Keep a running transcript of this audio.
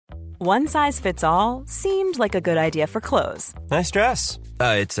One size fits all seemed like a good idea for clothes. Nice dress.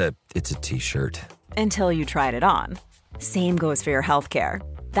 It's a t-shirt. Until you tried it on. Same goes for your healthcare.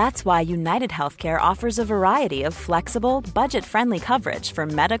 That's why United Healthcare offers a variety of flexible, budget-friendly coverage for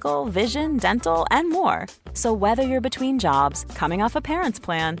medical, vision, dental, and more. So whether you're between jobs, coming off a parent's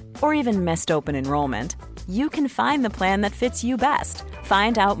plan, or even missed open enrollment, you can find the plan that fits you best.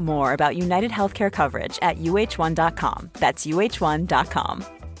 Find out more about United Healthcare coverage at uh1.com. That's uh1.com.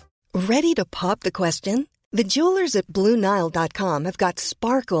 Ready to pop the question? The jewelers at BlueNile.com have got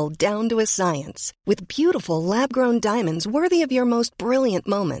sparkle down to a science with beautiful lab-grown diamonds worthy of your most brilliant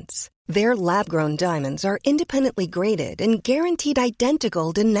moments. Their lab-grown diamonds are independently graded and guaranteed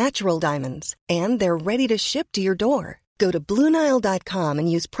identical to natural diamonds, and they're ready to ship to your door. Go to BlueNile.com and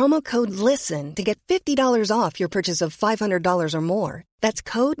use promo code LISTEN to get $50 off your purchase of $500 or more. That's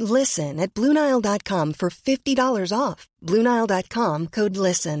code LISTEN at BlueNile.com for $50 off. BlueNile.com, code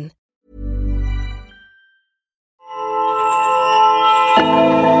LISTEN.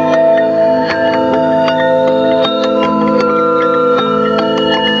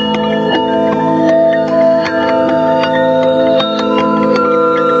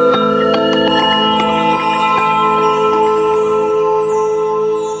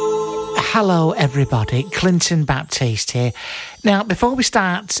 Hello everybody, Clinton Baptiste here. Now, before we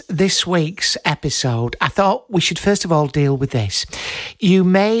start this week's episode, I thought we should first of all deal with this. You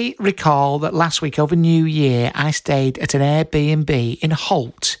may recall that last week over New Year, I stayed at an Airbnb in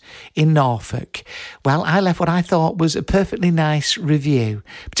Holt in Norfolk. Well, I left what I thought was a perfectly nice review,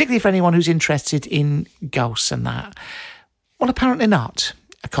 particularly for anyone who's interested in ghosts and that. Well, apparently not.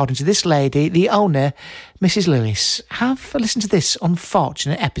 According to this lady, the owner, Mrs. Lewis. Have a listen to this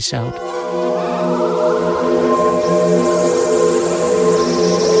unfortunate episode.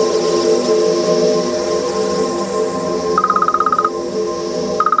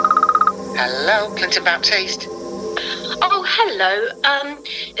 Hello, Clinton Baptiste. Oh, hello.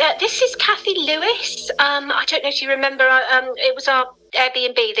 This is Kathy Lewis. I don't know if you remember, it was our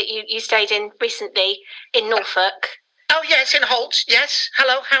Airbnb that you stayed in recently in Norfolk. Oh, yes, in Holt. Yes.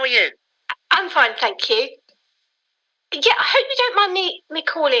 Hello, how are you? I'm fine, thank you. Yeah, I hope you don't mind me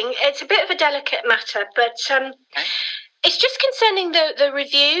calling. It's a bit of a delicate matter, but Okay. It's just concerning the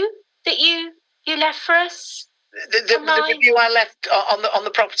review that you left for us. The review I left on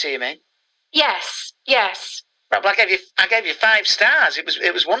the property, you mean? Yes. Right, well, I gave you 5 stars.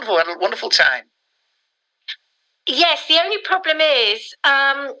 It was wonderful. I had a wonderful time. Yes, the only problem is,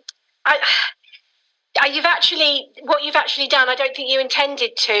 what you've actually done, I don't think you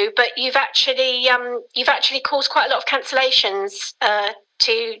intended to, but you've actually caused quite a lot of cancellations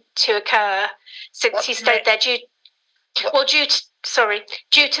to occur since you stayed there due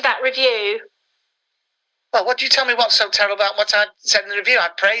to that review. Well, what do you tell me what's so terrible about what I said in the review? I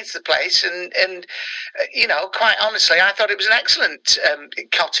praised the place and quite honestly, I thought it was an excellent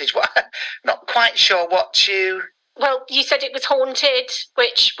cottage. Well, not quite sure what you... Well, you said it was haunted,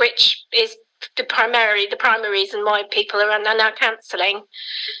 which is the primary reason why people are now cancelling,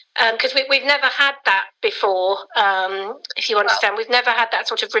 because we've never had that before. If you understand, we've never had that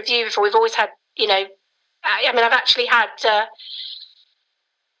sort of review before. We've always had, I've actually had.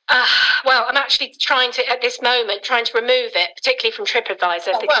 I'm actually trying to remove it, particularly from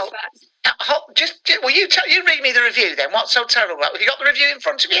TripAdvisor. Will you read me the review then? What's so terrible about it? Have you got the review in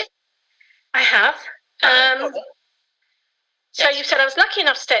front of you? I have. So you said I was lucky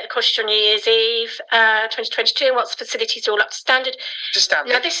enough to stay at the cottage on New Year's Eve, 2022, and once the facilities are all up to standard.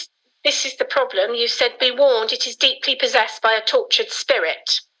 Now this is the problem. You said, be warned, it is deeply possessed by a tortured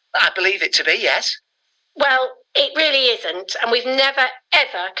spirit. I believe it to be, yes. Well, it really isn't, and we've never,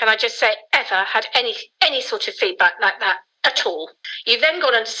 ever, can I just say, ever had any sort of feedback like that at all. You've then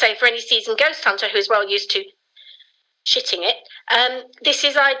gone on to say, for any seasoned ghost hunter who is well used to shitting it, this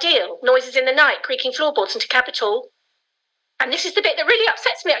is ideal. Noises in the night, creaking floorboards into capital. And this is the bit that really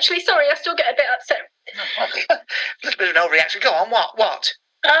upsets me, actually. Sorry, I still get a bit upset. A little bit of no reaction. Go on, what?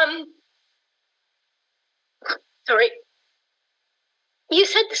 Sorry. You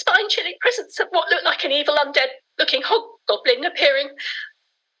said the spine-chilling presence of what looked like an evil undead-looking hobgoblin appearing,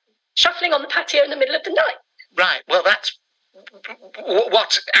 shuffling on the patio in the middle of the night. Right, well, that's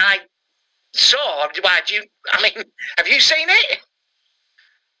what I saw. Have you seen it?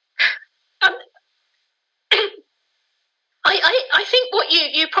 I think what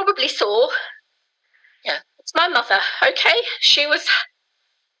you probably saw. Yeah. It's my mother, okay? She was.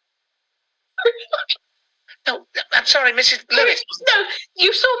 No, I'm sorry, Mrs. Lewis. No,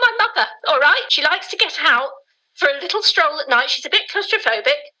 you saw my mother, all right? She likes to get out for a little stroll at night. She's a bit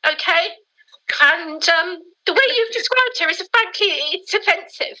claustrophobic, okay? And the way you've described her is, frankly, it's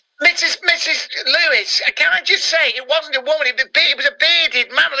offensive. Mrs. Lewis, can I just say, it wasn't a woman, it was a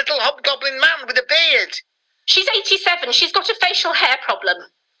bearded man, a little hobgoblin man with a beard. She's 87. She's got a facial hair problem.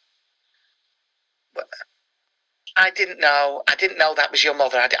 I didn't know that was your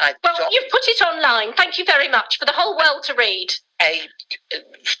mother. You've put it online. Thank you very much for the whole world to read. A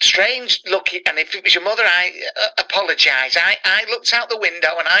strange looking, and if it was your mother, I apologise. I looked out the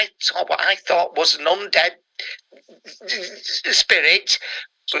window and I saw what I thought was an undead spirit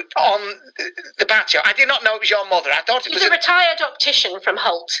on the patio. I did not know it was your mother. I thought it was a retired optician from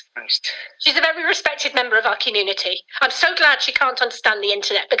Holt. She's a very respected member of our community. I'm so glad she can't understand the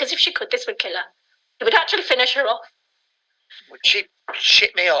internet, because if she could, this would kill her. It would actually finish her off. Would she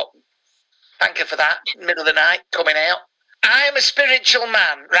shit me up? Thank her for that. Middle of the night, coming out. I am a spiritual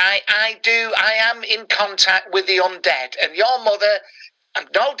man, right? I am in contact with the undead. And your mother, and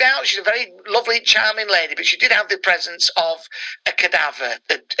no doubt she's a very lovely, charming lady, but she did have the presence of a cadaver,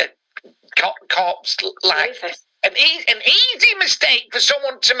 a corpse, like an easy mistake for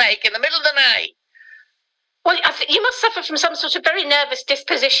someone to make in the middle of the night. Well, I think you must suffer from some sort of very nervous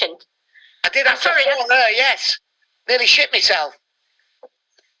disposition. I did have to phone her, yes. Nearly shit myself.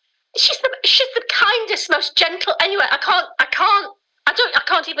 She's the kindest, most gentle. Anyway, I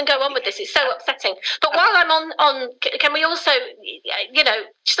can't even go on with this. It's so upsetting. But while I'm on, can we also,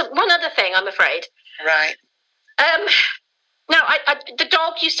 just one other thing? I'm afraid. Right. Now, the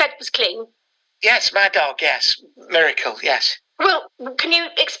dog you said was clean. Yes, my dog. Yes, Miracle. Yes. Well, can you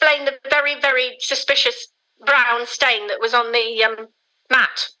explain the very, very suspicious brown stain that was on the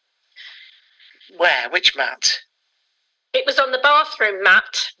mat? Where? Which mat? It was on the bathroom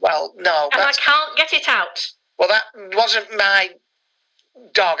mat. Well, no. And I can't get it out. Well, that wasn't my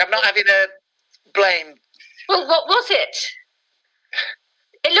dog. I'm not having a blame. Well, what was it?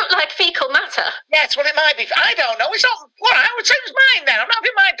 It looked like fecal matter. Yes, well, it might be. I don't know. It's not. Well, I would say it was mine then. I'm not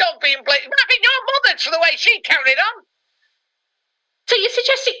having my dog being blamed. It might be your mother's for the way she carried on. So you're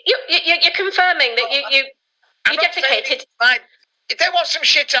suggesting you're confirming that you defecated. If there was some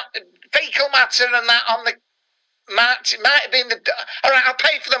shit on fecal matter and that on the mat, it might have been the. All right, I'll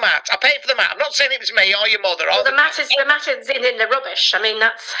pay for the mat. I'm not saying it was me or your mother. Well, the matter's in the rubbish. I mean,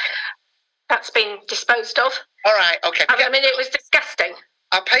 that's been disposed of. All right, okay. I mean, it was disgusting.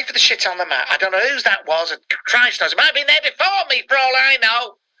 I'll pay for the shit on the mat. I don't know whose that was. Christ knows. It might have been there before me, for all I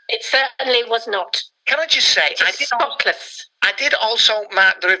know. It certainly was not. Can I just say, spotless. I did also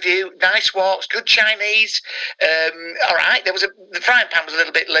mark the review. Nice walks, good Chinese. All right, the frying pan was a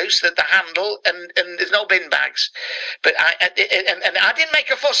little bit loose, the handle, and there's no bin bags. But I didn't make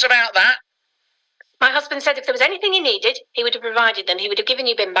a fuss about that. My husband said if there was anything he needed, he would have provided them. He would have given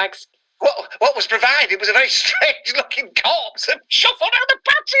you bin bags. What was provided was a very strange-looking corpse and shuffled out the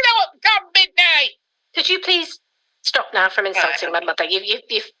patio at God midnight. Could you please stop now from insulting my mother?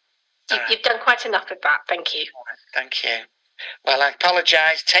 You've done quite enough of that. Thank you. Thank you. Well, I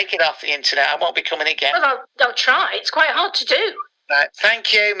apologise. Take it off the internet. I won't be coming again. Well, I'll try. It's quite hard to do. Right.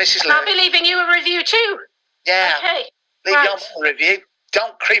 Thank you, Mrs. Lewis. I'll be leaving you a review too. Yeah. Okay. Leave your review.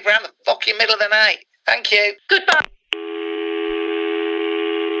 Don't creep around the fucking middle of the night. Thank you. Goodbye.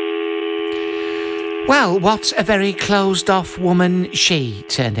 Well, what a very closed-off woman she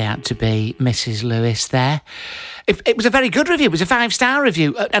turned out to be, Mrs. Lewis there. It was a very good review. It was a 5-star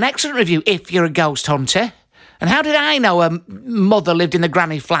review. An excellent review if you're a ghost hunter. And how did I know her mother lived in the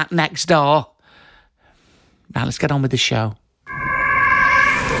granny flat next door? Now, let's get on with the show.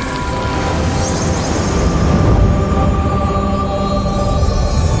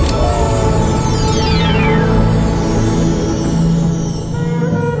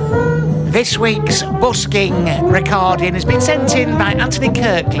 This week's busking recording has been sent in by Anthony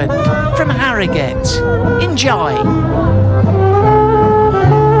Kirkland from Harrogate. Enjoy.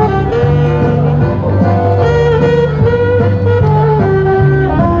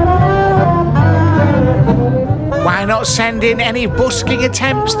 Why not send in any busking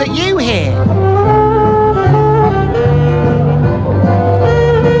attempts that you hear?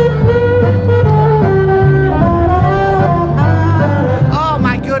 Oh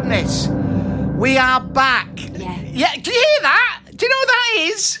my goodness. We are back. Yeah, do you hear that? Do you know what that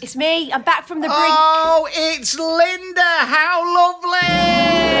is? It's me. I'm back from the brink. Oh, it's Linda. How lovely.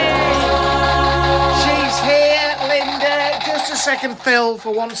 She's here, Linda. Just a second, Phil,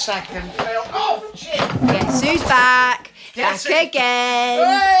 for 1 second. Phil. Oh, shit. Guess who's back? Guess back again.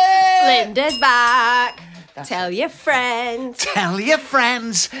 Hey! Linda's back. Tell your friends. Tell your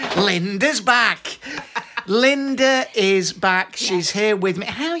friends. Linda's back. Linda is back. She's here with me.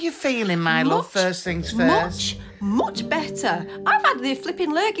 How are you feeling, my love? First things first. Much much better. I've had the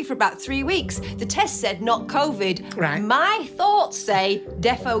flipping lurgy for about 3 weeks. The test said not COVID. Right. My thoughts say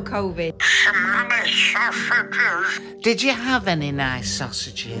defo COVID. Did you have any nice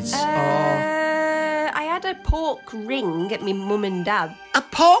sausages? I had a pork ring at my mum and dad. A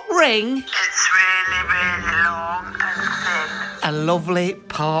pork ring? It's really, really long and thin. A lovely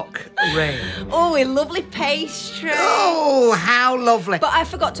pork ring. Oh, a lovely pastry. Oh, how lovely. But I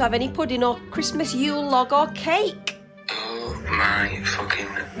forgot to have any pudding or Christmas Yule log or cake. Oh my fucking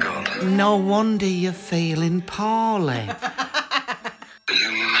God. No wonder you're feeling poorly. Are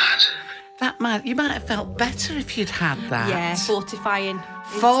you mad? You might have felt better if you'd had that. Yeah, fortifying.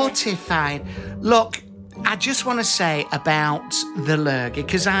 Fortifying. Look, I just want to say about the lurgy,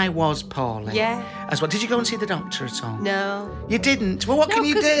 because I was poorly. Yeah. As well. Did you go and see the doctor at all? No. You didn't? Well, what No, can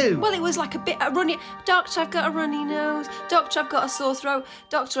you 'cause- do? Well, it was like a runny... Doctor, I've got a runny nose. Doctor, I've got a sore throat.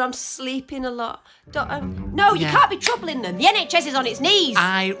 Doctor, I'm sleeping a lot. No, you Yeah. can't be troubling them. The NHS is on its knees.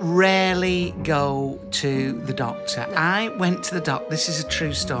 I rarely go to the doctor. I went to the doctor. This is a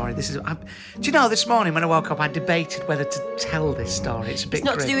true story. Do you know, this morning when I woke up, I debated whether to tell this story. It's a bit It's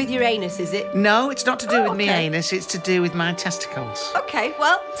not to grim. do with your anus, is it? No, it's not to do with me okay. anus. It's to do with my testicles. Okay,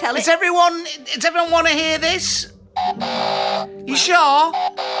 well, tell it. Does everyone want to hear this? You sure? All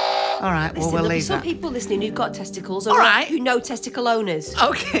right, well, Listen, we'll there'll be leave some that. people listening who've got testicles or All right. who know testicle owners.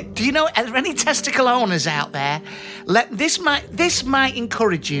 Okay. Do you know, are there any testicle owners out there? This might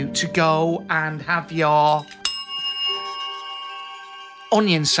encourage you to go and have your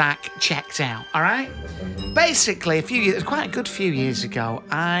onion sac checked out, all right? Basically, quite a good few years ago,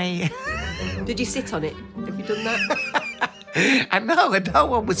 Did you sit on it? Have you done that? I know, and no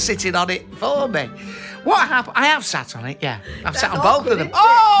one was sitting on it for me. What happened? I have sat on it, yeah. I've sat on both awkward, of them. isn't it?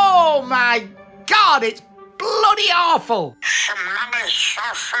 Oh, my God, it's bloody awful.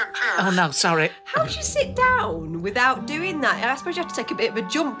 Oh, no, sorry. How do you sit down without doing that? I suppose you have to take a bit of a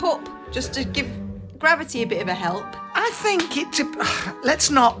jump up just to give gravity a bit of a help. I think let's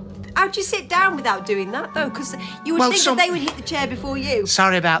not... How do you sit down without doing that, though? Because you would Well, think that they would hit the chair before you.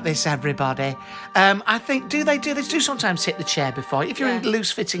 Sorry about this, everybody. I think, do they sometimes hit the chair before? If you're in Yeah.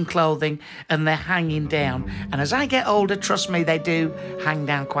 loose-fitting clothing and they're hanging down, and as I get older, trust me, they do hang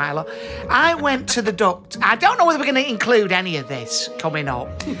down quite a lot. I went to the doctor. I don't know whether we're going to include any of this coming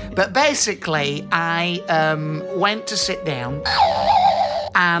up, but basically, I went to sit down.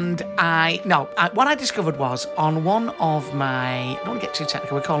 And what I discovered was on one of my, I don't want to get too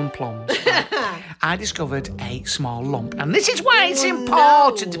technical, we call them plums. Right? I discovered a small lump. And this is why it's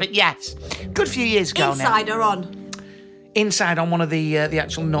important to me. Yes. Good few years ago Inside or on? Inside on one of the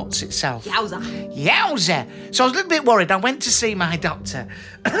actual nuts itself. Yowza. Yowza! So I was a little bit worried. I went to see my doctor.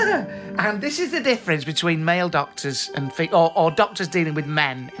 And this is the difference between male doctors and or doctors dealing with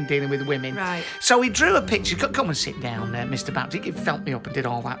men and dealing with women. Right. So he drew a picture. Come and sit down, Mr. Baptist. He felt me up and did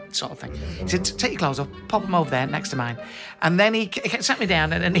all that sort of thing. He said, take your clothes off, pop them over there next to mine. And then he sat me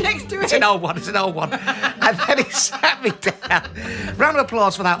down and he... Next to It's it? an old one. And then he sat me down. Round of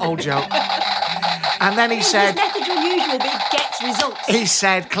applause for that old joke. And then he said... His method unusual, but it gets results. He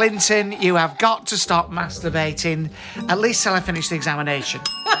said, Clinton, you have got to stop masturbating, at least till I finish the examination.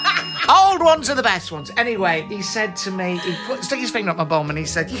 Old ones are the best ones. Anyway, he said to me, stuck his finger up my bum and he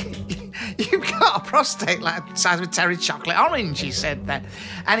said, you've got a prostate like the size of a Terry chocolate orange, he said then.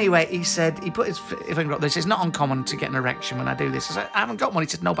 Anyway, he said, he put his finger up there. He said, it's not uncommon to get an erection when I do this. I said, I haven't got one. He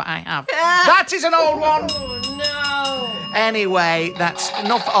said, no, but I have. That is an old one. Oh, no. Anyway, that's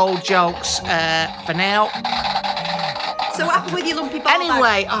enough old jokes for now. So what happened with your lumpy ball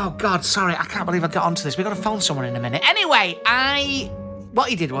Anyway, oh God, sorry, I can't believe I got onto this. We've got to phone someone in a minute. Anyway, what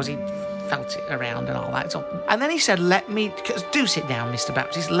he did was he felt it around and all that. And then he said, do sit down, Mr.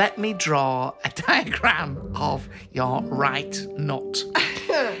 Baptist, let me draw a diagram of your right nut.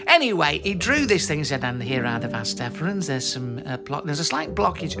 Anyway, he drew this thing and said, and here are the vas deferens. There's there's a slight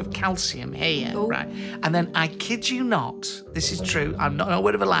blockage of calcium here, right? And then, I kid you not, this is true, I'm not no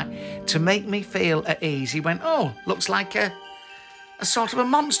word of a lie, to make me feel at ease, he went, oh, looks like a sort of a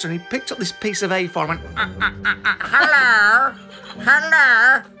monster. And he picked up this piece of A4 and went, hello.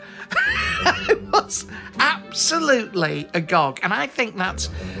 I was absolutely agog. And I think that's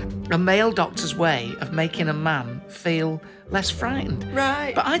a male doctor's way of making a man feel less frightened.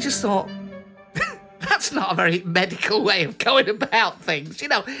 Right. But I just thought, that's not a very medical way of going about things. You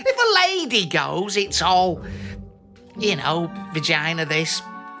know, if a lady goes, it's all, vagina this,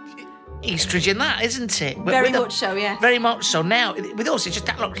 estrogen that, isn't it? Very much so, yeah. Very much so. Now, with us, it just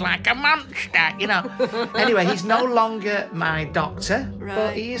looks like a monster, Anyway, he's no longer my doctor. Right.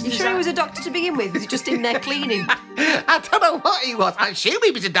 But he is You sure he was a doctor to begin with? Was he just in there cleaning? I don't know what he was. I assume he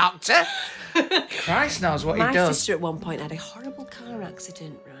was a doctor. Christ knows what My he does. sister at one point had a horrible car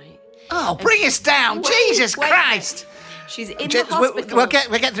accident, right? Oh, bring us down. Jesus wait. Christ. She's in the hospital. We'll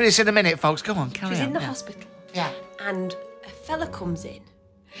get through this in a minute, folks. Go on, carry on. She's in the hospital. Yeah. And a fella comes in.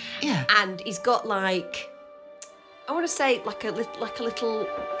 Yeah. And he's got like, I want to say like a little,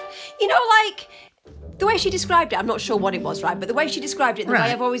 like the way she described it, I'm not sure what it was, right? But the way she described it, the way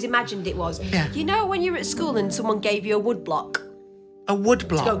I've always imagined it was, you know when you're at school and someone gave you a wood block? A wood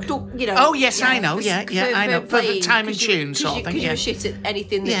block? Oh, yes, I know. I know. For time and tune sort of thing. Because you were shit at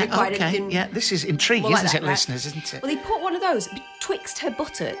anything that required anything. Yeah, this is intriguing, isn't it, listeners, isn't it? Well, he put one of those betwixt her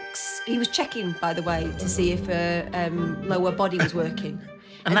buttocks. He was checking, by the way, to see if her lower body was working.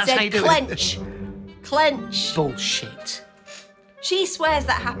 And that's said, how you do clench. it? Clench. Bullshit. She swears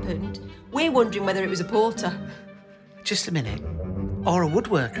that happened. We're wondering whether it was a porter. Just a minute. Or a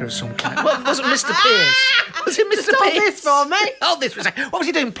woodworker of some kind. Well, it wasn't Mr. Pierce. Was it Mr. Stop Pierce? this for me. Oh, this was... What was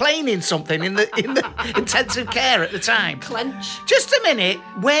he doing? Planing something in the intensive care at the time? Clench. Just a minute.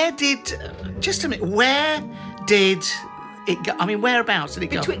 Where did it go? I mean, whereabouts did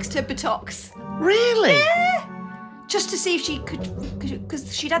it go? Betwixt her buttocks. Really? Yeah. Just to see if she could...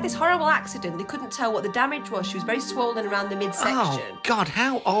 Because she'd had this horrible accident. They couldn't tell what the damage was. She was very swollen around the midsection. Oh, God,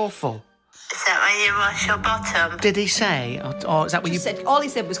 how awful. Is that where you wash your bottom? Did he say? Or is that what you... Said, all he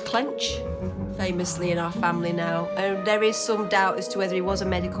said was clench, famously in our family now. And there is some doubt as to whether he was a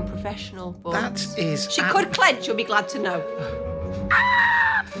medical professional. But that is... She could clench, you'll be glad to know.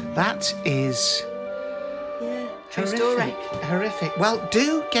 That is... Yeah, true story. Horrific. Well,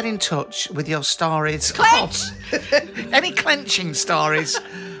 do get in touch with your stories. Clench! Any clenching stories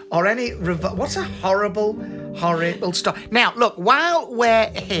or any... What's a horrible story? Now, look, while we're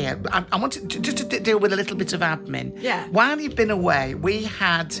here, I want to just to deal with a little bit of admin. Yeah. While you've been away, we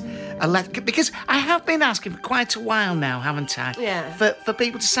had a letter... Because I have been asking for quite a while now, haven't I? Yeah. For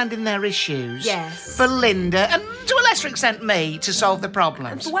people to send in their issues. Yes. For Linda, and to a lesser extent me, to solve the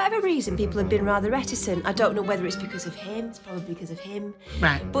problems. For whatever reason, people have been rather reticent. I don't know whether it's because of him. It's probably because of him.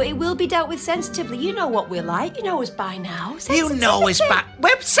 Right. But it will be dealt with sensitively. You know what we're like. You know us by now. You know us back.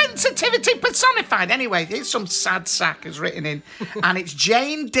 We're sensitivity personified. Anyway, here's some sad sack has written in, and it's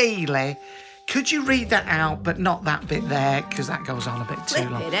Jane Dealey. Could you read that out, but not that bit there, because that goes on a bit too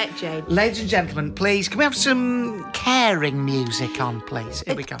long. Flip it, Jane. Ladies and gentlemen, please, can we have some caring music on, please?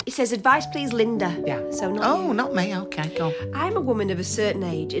 Here we go. It says, advice, please, Linda. Yeah. So not you. Not me. Okay, go on. I'm a woman of a certain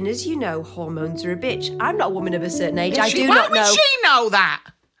age, and as you know, hormones are a bitch. I'm not a woman of a certain age. Why not know. would she know that?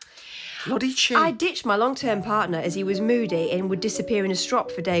 Bloody she. I ditched my long-term partner as he was moody and would disappear in a strop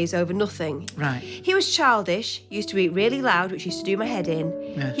for days over nothing. Right. He was childish, used to eat really loud, which used to do my head in.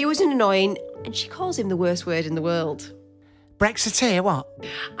 Yeah. He was an annoying, and she calls him the worst word in the world. Brexiteer, what?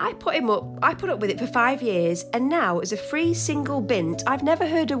 I put up with it for 5 years, and now, as a free single bint, I've never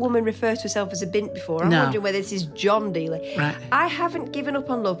heard a woman refer to herself as a bint before. I'm wondering whether this is John Dealey. Right. I haven't given up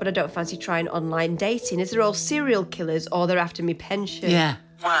on love, but I don't fancy trying online dating, as they're all serial killers or they're after me pension. Yeah.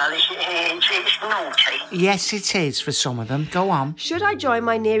 Well, it's naughty. Yes, it is for some of them. Go on. Should I join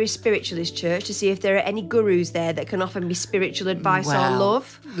my nearest spiritualist church to see if there are any gurus there that can offer me spiritual advice on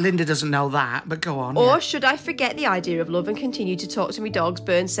love? Linda doesn't know that, but go on. Or should I forget the idea of love and continue to talk to me dogs,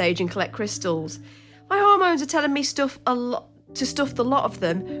 burn sage and collect crystals? My hormones are telling me to stuff the lot of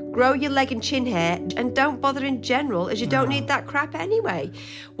them, grow your leg and chin hair, and don't bother in general, as you don't need that crap anyway.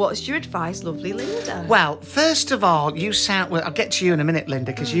 What's your advice, lovely Linda? Well, first of all, you sound... Well, I'll get to you in a minute,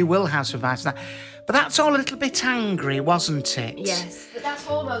 Linda, because you will have some advice on that. But that's all a little bit angry, wasn't it? Yes, but that's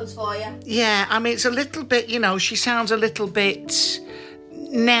hormones for you. Yeah, I mean, it's a little bit, she sounds a little bit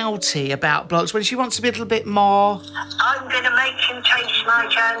naughty about blokes when she wants to be a little bit more... I'm going to make him taste my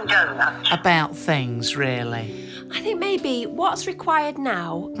jam donut. About things, really. I think maybe what's required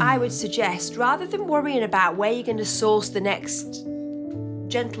now, I would suggest, rather than worrying about where you're going to source the next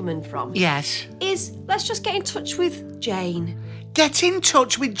gentleman from, yes, is let's just get in touch with Jane. Get in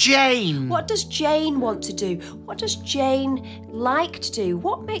touch with Jane. What does Jane want to do? What does Jane like to do?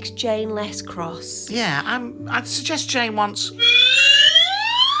 What makes Jane less cross? Yeah, I'd suggest Jane wants...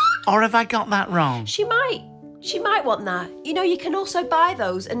 Or have I got that wrong? She might want that. You can also buy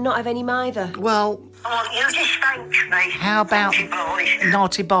those and not have any either. Well... Oh, you just spanked me. How about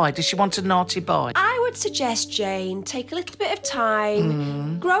naughty boy? Does she want a naughty boy? I would suggest, Jane, take a little bit of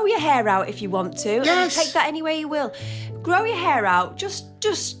time, grow your hair out if you want to, yes. and take that any way you will. Grow your hair out, just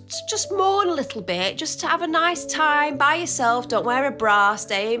mourn a little bit, just to have a nice time by yourself. Don't wear a bra,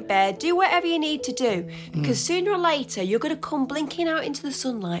 stay in bed, do whatever you need to do. Because sooner or later, you're going to come blinking out into the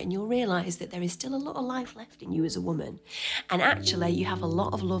sunlight and you'll realise that there is still a lot of life left in you as a woman. And actually, you have a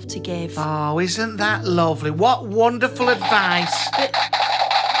lot of love to give. Oh, isn't that lovely? What wonderful advice.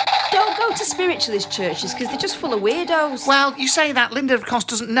 Don't go to spiritualist churches because they're just full of weirdos. Well, you say that. Linda, of course,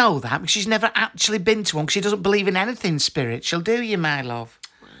 doesn't know that because she's never actually been to one because she doesn't believe in anything spiritual, do you, my love?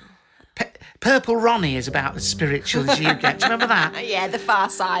 Purple Ronnie is about as spiritual as you get. Do you remember that? Yeah, the Far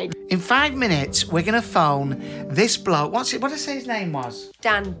Side. In 5 minutes, we're going to phone this bloke. What did I say his name was?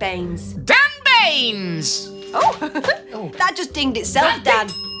 Dan Baines. Dan Baines! Oh, that just dinged itself, Dan.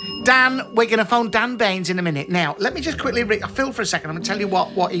 Dan, we're going to phone Dan Baines in a minute. Now, let me just quickly Phil for a second. I'm going to tell you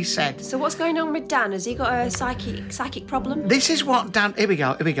what he said. So what's going on with Dan? Has he got a psychic problem? This is what Dan... Here we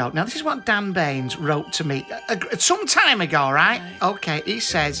go. Now, this is what Dan Baines wrote to me some time ago, right? Okay, he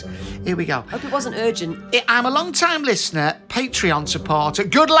says... Here we go. Hope it wasn't urgent. I'm a long-time listener, Patreon supporter.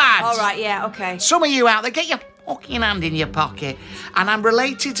 Good lad. All right, yeah, okay. Some of you out there, get your fucking hand in your pocket. And I'm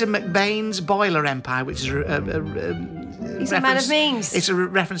related to McBain's Boiler Empire, which is He's a man of means. It's a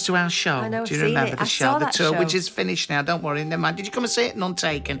reference to our show. I know, Do you I've remember seen it. the I show? saw The that tour, show. which is finished now. Don't worry, never mind. Did you come and see it?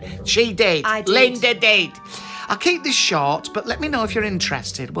 Untaken. She did. I did. Linda did. I'll keep this short, but let me know if you're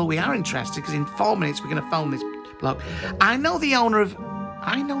interested. Well, we are interested because in 4 minutes we're going to phone this bloke. I know the owner of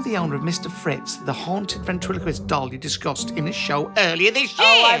Mr. Fritz, the haunted ventriloquist doll you discussed in a show earlier this year.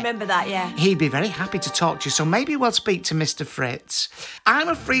 Oh, I remember that, yeah. He'd be very happy to talk to you, so maybe we'll speak to Mr. Fritz. I'm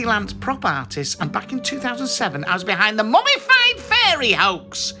a freelance prop artist, and back in 2007, I was behind the mummified fairy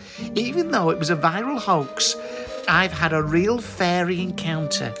hoax. Even though it was a viral hoax, I've had a real fairy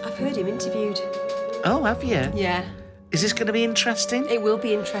encounter. I've heard him interviewed. Oh, have you? Yeah. Is this going to be interesting? It will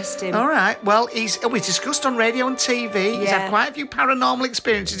be interesting. All right. Well, he's discussed on radio and TV. He's had quite a few paranormal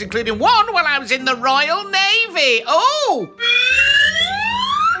experiences, including one while I was in the Royal Navy. Oh!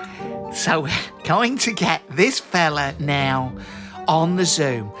 So we're going to get this fella now on the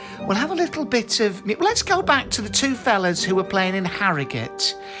Zoom. We'll have a little bit of... Let's go back to the two fellas who were playing in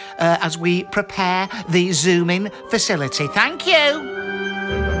Harrogate as we prepare the Zoom-in facility. Thank you.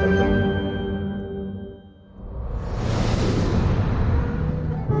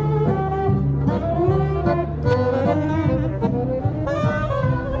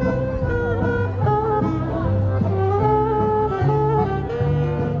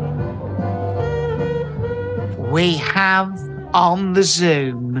 We have on the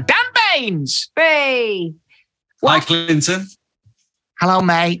Zoom Dan Baines. Hey. Hi, Clinton. Hello,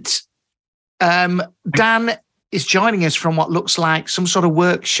 mate. Dan is joining us from what looks like some sort of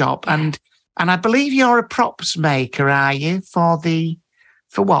workshop, and I believe you're a props maker, are you? For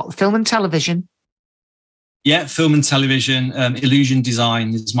what? Film and television? Yeah, film and television. Illusion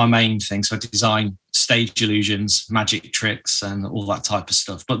design is my main thing. So I design stage illusions, magic tricks, and all that type of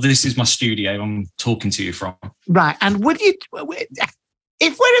stuff. But this is my studio I'm talking to you from. Right. And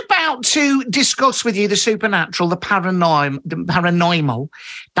if we're about to discuss with you the supernatural, the paranormal,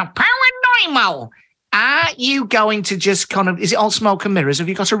 are you going to just kind of, is it all smoke and mirrors? Have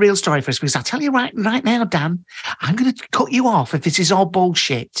you got a real story for us? Because I tell you right now, Dan, I'm going to cut you off if this is all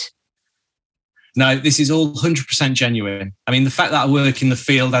bullshit. No, this is all 100% genuine. I mean, the fact that I work in the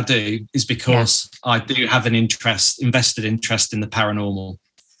field I do is because I do have an invested interest in the paranormal.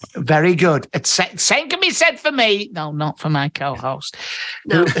 Very good. Same can be said for me. No, not for my co-host,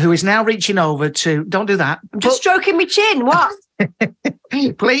 who is now reaching over to... Don't do that. I'm just stroking my chin. What?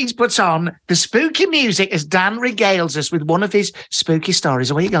 Please put on the spooky music as Dan regales us with one of his spooky stories.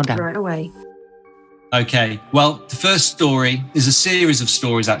 Away you go, Dan. Right away. Okay, well, the first story is a series of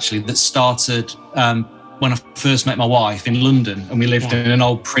stories, actually, that started when I first met my wife in London, and we lived in an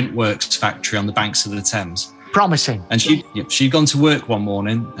old printworks factory on the banks of the Thames. Promising. And she'd gone to work one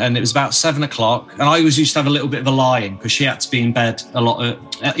morning, and it was about 7 o'clock, and I always used to have a little bit of a lie-in because she had to be in bed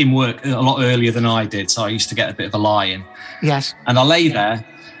in work a lot earlier than I did, so I used to get a bit of a lie-in. Yes. And I lay there,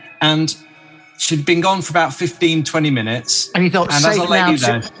 and she'd been gone for about 15, 20 minutes. And you thought,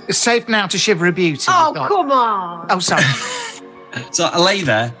 it's safe now to shiver a beauty. Oh, come on. Oh, sorry. So I lay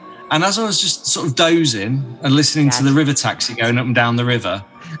there, and as I was just sort of dozing and listening to the river taxi going up and down the river.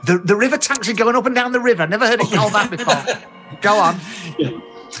 The river taxi going up and down the river. Never heard it called that before. Go on. Yeah.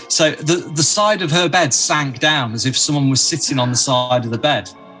 So the side of her bed sank down as if someone was sitting on the side of the bed.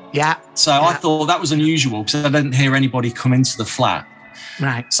 Yeah. So I thought that was unusual because I didn't hear anybody come into the flat.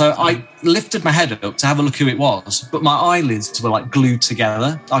 Right. So I lifted my head up to have a look who it was, but my eyelids were like glued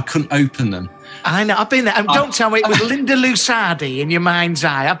together. I couldn't open them. I know. I've been there. And don't tell me it was Linda Lusardi in your mind's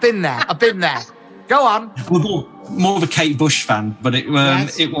eye. I've been there. Go on. More of a Kate Bush fan, but it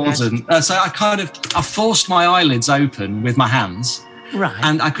wasn't. So I forced my eyelids open with my hands. Right.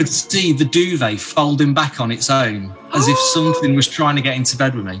 And I could see the duvet folding back on its own as if something was trying to get into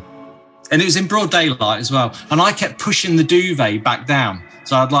bed with me. And it was in broad daylight as well. And I kept pushing the duvet back down.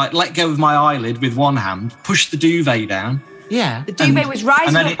 So I'd let go of my eyelid with one hand, push the duvet down. Yeah. The duvet was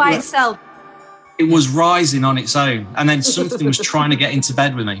rising up by itself. It was rising on its own, and then something was trying to get into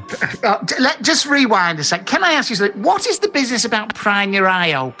bed with me. Just rewind a sec. Can I ask you something? What is the business about prying your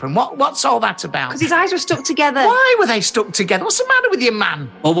eye open? What's all that about? Because his eyes were stuck together. Why were they stuck together? What's the matter with you, man?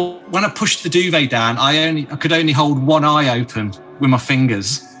 Well, when I pushed the duvet down, I could only hold one eye open with my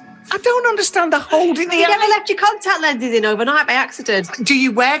fingers. I don't understand the holding the You eye. never left your contact lenses in overnight by accident. Do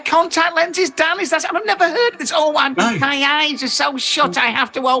you wear contact lenses, Dan? I've never heard of this. Oh, my eyes are so shut, I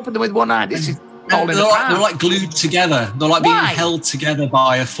have to open them with one eye. This is falling apart. They're like glued together. They're like being held together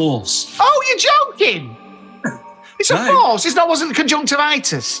by a force. Oh, you're joking? It's a force. It wasn't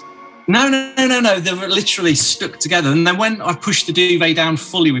conjunctivitis. No. They were literally stuck together. And then when I pushed the duvet down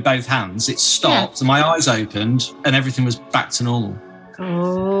fully with both hands, it stopped and my eyes opened and everything was back to normal.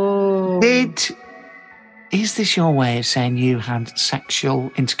 Oh. Is this your way of saying you had sexual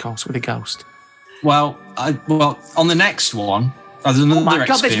intercourse with a ghost? Well, on the next one, there's another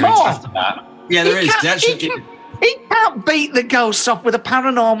experience after that. Yeah, there is. He can't beat the ghosts off with a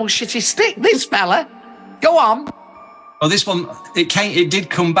paranormal shitty stick, this fella. Go on. Well, this one, it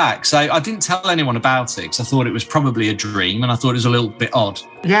did come back. So I didn't tell anyone about it because I thought it was probably a dream and I thought it was a little bit odd.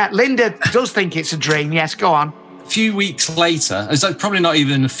 Yeah, Linda does think it's a dream. Yes, go on. A few weeks later, it's probably not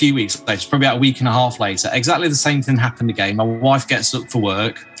even a few weeks later, it's probably about a week and a half later, exactly the same thing happened again. My wife gets up for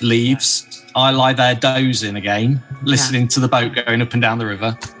work, leaves. I lie there dozing again, listening to the boat going up and down the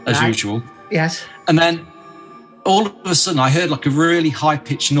river, as usual. Yes. And then all of a sudden, I heard like a really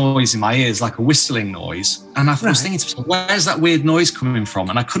high-pitched noise in my ears, like a whistling noise. And I was thinking to myself, where's that weird noise coming from?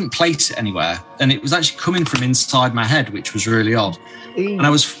 And I couldn't place it anywhere. And it was actually coming from inside my head, which was really odd. And I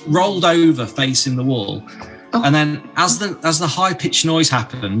was rolled over facing the wall. Oh. And then as the high-pitched noise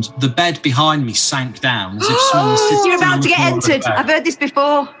happened, the bed behind me sank down as if someone was sitting. You're about to get entered. I've heard this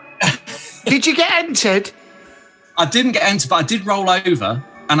before. Did you get entered? I didn't get entered, but I did roll over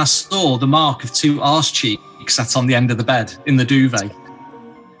and I saw the mark of 2 arse cheeks sat on the end of the bed in the duvet.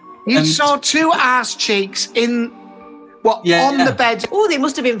 You saw 2 arse cheeks on the bed? Oh, they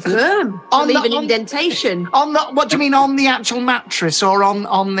must have been firm. Leave an indentation. What do you mean, on the actual mattress or on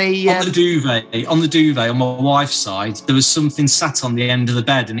the... On the duvet. On the duvet, on my wife's side, there was something sat on the end of the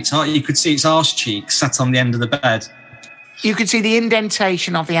bed and you could see its arse cheeks sat on the end of the bed. You could see the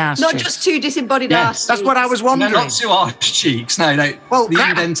indentation of the arse Not cheeks. just 2 disembodied arse cheeks. That's what I was wondering. No, not 2 arse cheeks. No. Well, the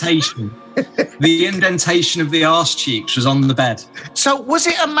indentation. The indentation of the arse cheeks was on the bed. So was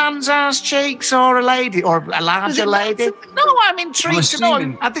it a man's arse cheeks or a lady or a larger lady? No, I'm intrigued to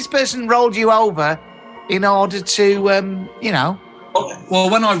know. Had this person rolled you over in order to, Well,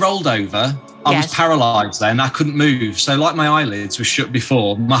 when I rolled over, I was paralysed then. I couldn't move. So like my eyelids were shut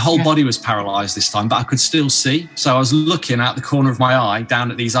before, my whole body was paralysed this time, but I could still see. So I was looking out the corner of my eye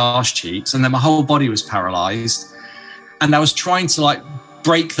down at these arse cheeks, and then my whole body was paralysed. And I was trying to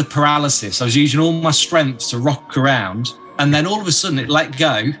break the paralysis. I was using all my strength to rock around, and then all of a sudden it let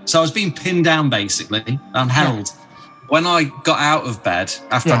go. So I was being pinned down basically and held. When I got out of bed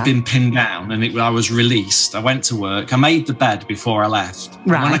after I'd been pinned down and I was released, I went to work. I made the bed before I left.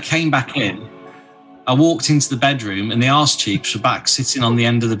 Right. When I came back in, I walked into the bedroom and the arse cheeks were back sitting on the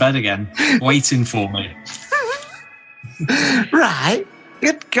end of the bed again, waiting for me. Right.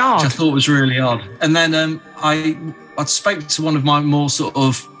 Good God. Which I thought was really odd. And then I spoke to one of my more sort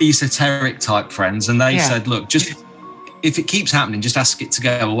of esoteric type friends and they said, look, just if it keeps happening, just ask it to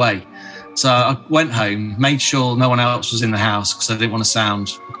go away. So I went home, made sure no one else was in the house because I didn't want to sound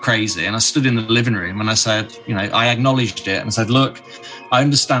crazy. And I stood in the living room and I said, I acknowledged it and I said, look, I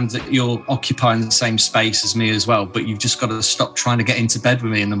understand that you're occupying the same space as me as well, but you've just got to stop trying to get into bed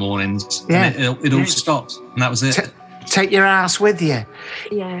with me in the mornings. Yeah. And it all stopped. And that was it. Take your ass with you.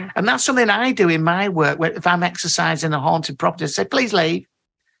 Yeah. And that's something I do in my work. Where if I'm exercising a haunted property, I say, please leave.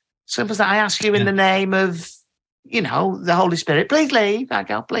 Simple as that. I ask you in the name of, the Holy Spirit, please leave. I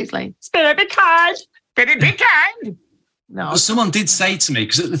go, please leave. Spirit, be kind. Spirit, be kind. No. Well, someone did say to me,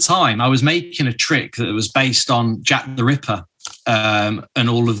 because at the time I was making a trick that was based on Jack the Ripper and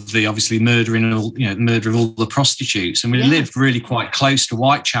all of the, obviously, murder of all the prostitutes. And we lived really quite close to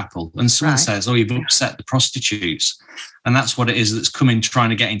Whitechapel. And someone says, oh, you've upset the prostitutes. And that's what it is that's coming trying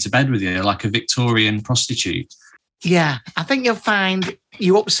to get into bed with you, like a Victorian prostitute. Yeah, I think you'll find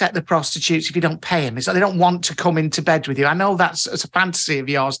you upset the prostitutes if you don't pay them. It's like they don't want to come into bed with you. I know that's a fantasy of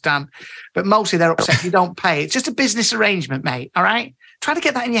yours, Dan, but mostly they're upset if you don't pay. It's just a business arrangement, mate, all right? Try to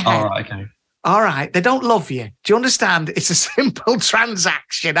get that in your head. All right, okay. All right, they don't love you. Do you understand? It's a simple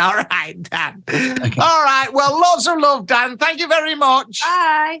transaction. All right, Dan. Okay. All right, well, lots of love, Dan. Thank you very much.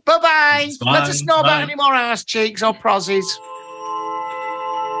 Bye. Bye-bye. Let us know about any more arse cheeks or prozzies.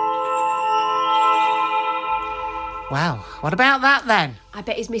 Well, what about that then? I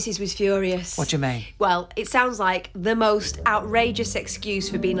bet his missus was furious. What do you mean? Well, it sounds like the most outrageous excuse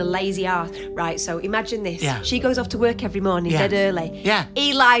for being a lazy arse. Right, so imagine this. Yeah. She goes off to work every morning, Yeah. dead early. Yeah.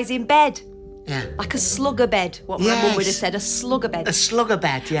 He lies in bed. Yeah. Like a slugger bed, what my mum would have said, a slugger bed. A slugger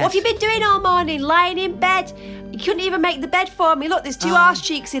bed, yes. What have you been doing all morning? Lying in bed? You couldn't even make the bed for me. Look, there's two arse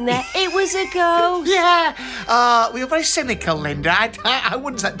cheeks in there. It was a ghost. Yeah. We were very cynical, Linda. I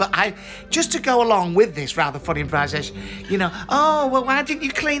wouldn't say, but just to go along with this rather funny improvisation, well, why didn't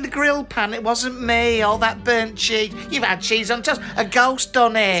you clean the grill pan? It wasn't me. All that burnt cheese. You've had cheese on toast. A ghost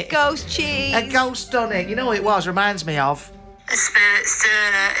done it. It's ghost cheese. A ghost done it. You know what it was? Reminds me of. The spirit's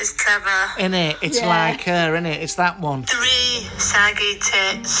doing it. It's clever. Innit? It's like her, innit? It's that one. 3 saggy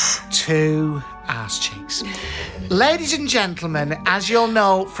tits. 2 arse cheeks. Ladies and gentlemen, as you'll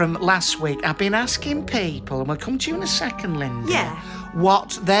know from last week, I've been asking people, and we'll come to you in a second, Linda. Yeah.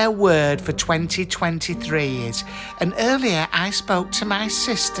 What their word for 2023 is. And earlier I spoke to my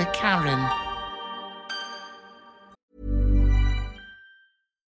sister, Karen.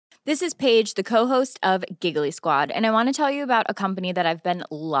 This is Paige, the co-host of Giggly Squad, and I want to tell you about a company that I've been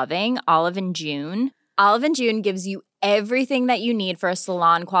loving, Olive & June. Olive & June gives you everything that you need for a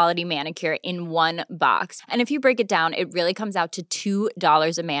salon-quality manicure in one box. And if you break it down, it really comes out to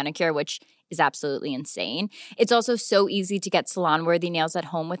 $2 a manicure, which is absolutely insane. It's also so easy to get salon-worthy nails at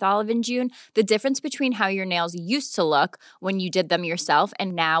home with Olive & June. The difference between how your nails used to look when you did them yourself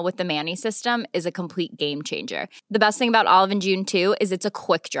and now with the Mani system is a complete game changer. The best thing about Olive & June, too, is it's a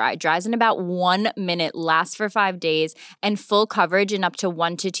quick dry. Dries in about 1 minute, lasts for 5 days, and full coverage in up to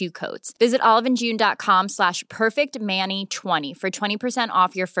 1 to 2 coats. Visit oliveandjune.com/perfectmani20 for 20%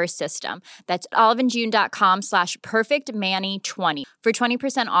 off your first system. That's oliveandjune.com/perfectmani20 for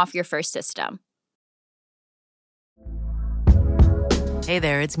 20% off your first system. Hey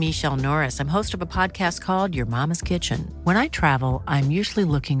there, it's Michelle Norris. I'm host of a podcast called Your Mama's Kitchen. When I travel, I'm usually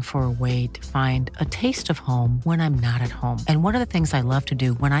looking for a way to find a taste of home when I'm not at home. And one of the things I love to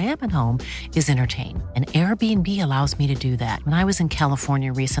do when I am at home is entertain. And Airbnb allows me to do that. When I was in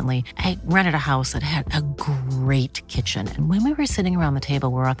California recently, I rented a house that had a great kitchen. And when we were sitting around the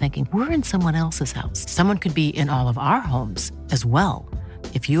table, we were all thinking, we're in someone else's house. Someone could be in all of our homes as well.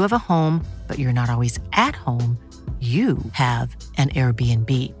 If you have a home, but you're not always at home, you have an Airbnb.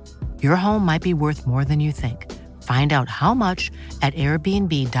 Your home might be worth more than you think. Find out how much at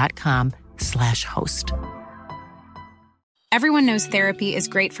airbnb.com/host. Everyone knows therapy is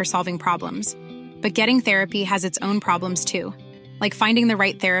great for solving problems, but getting therapy has its own problems too, like finding the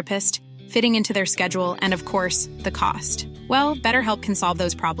right therapist, fitting into their schedule, and of course, the cost. Well, BetterHelp can solve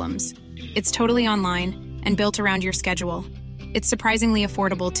those problems. It's totally online and built around your schedule. It's surprisingly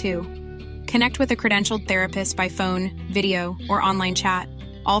affordable too. Connect with a credentialed therapist by phone, video, or online chat,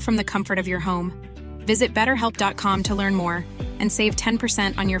 all from the comfort of your home. Visit BetterHelp.com to learn more and save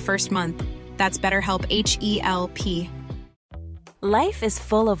 10% on your first month. That's BetterHelp, H-E-L-P. Life is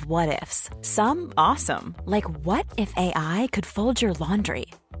full of what-ifs. Some awesome, like what if AI could fold your laundry?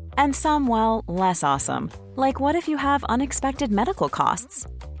 And some, well, less awesome, like what if you have unexpected medical costs?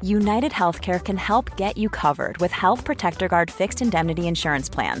 United Healthcare can help get you covered with Health Protector Guard fixed indemnity insurance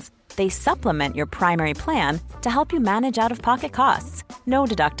plans. They supplement your primary plan to help you manage out-of-pocket costs. No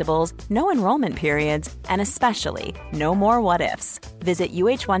deductibles, no enrollment periods, and especially no more what-ifs. Visit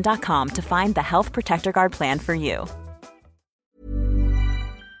uh1.com to find the Health Protector Guard plan for you.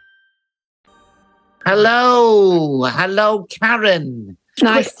 Hello, Karen.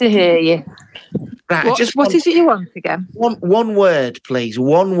 Nice to hear you. Right, what is it you want again? One word, please.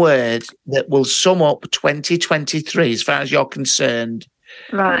 One word that will sum up 2023 as far as you're concerned.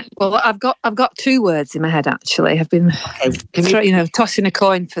 Right. Well, I've got 2 words in my head actually. I've been tossing a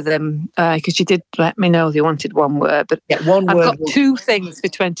coin for them because you did let me know they wanted one word. But I've got 2 things for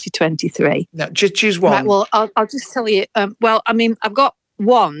 2023. No, just choose one. Right, well, I'll just tell you. I've got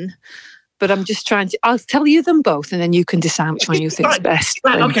one, but I'm just trying to. I'll tell you them both, and then you can decide which one you think is best.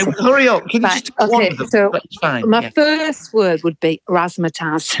 Right. Okay. Well, hurry up. Can you just one of them? So that's fine. My first word would be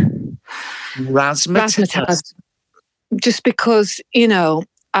razzmatazz. Razzmatazz. Just because, I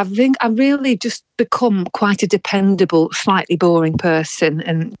think I've really just become quite a dependable, slightly boring person.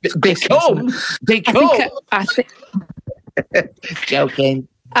 And become? I think Joking.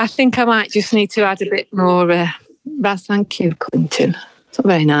 I think I might just need to add a bit more. Thank you, Clinton. It's not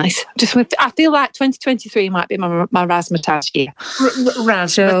very nice. I feel like 2023 might be my razzmatazz year.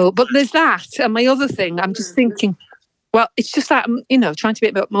 So, but there's that, and my other thing. I'm just thinking. Well, it's just that I'm, trying to be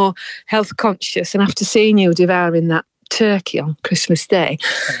a bit more health conscious, and after seeing you devouring that turkey on Christmas Day,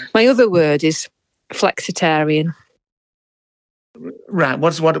 my other word is flexitarian. Right.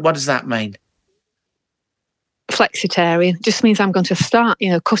 What does that mean? flexitarian. It just means I'm going to start,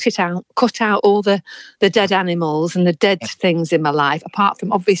 cut out all the dead animals and the dead things in my life. Apart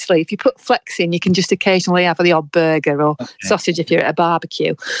from, obviously, if you put flex in, you can just occasionally have the odd burger or sausage if you're at a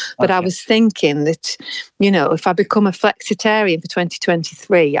barbecue. But I was thinking that, if I become a flexitarian for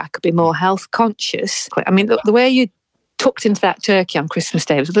 2023, I could be more health conscious. I mean, the way you tucked into that turkey on Christmas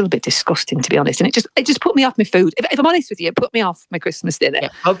Day was a little bit disgusting, to be honest, and it just put me off my food. If I'm honest with you, it put me off my Christmas dinner. Yeah,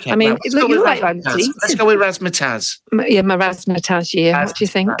 okay. I mean, let's go with razzmatazz. Yeah, my razzmatazz. Yeah, what do you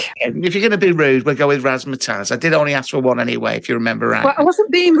think? If you're going to be rude, we'll go with razzmatazz. I did only ask for one anyway, if you remember right. Well, I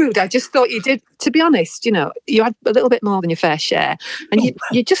wasn't being rude. I just thought you did. To be honest, you had a little bit more than your fair share, and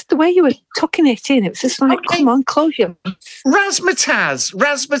you just the way you were tucking it in, it was just like, come on, close your mouth.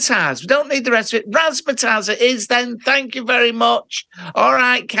 Razzmatazz. We don't need the rest of it. Razzmatazz it is then. Thank you very much. All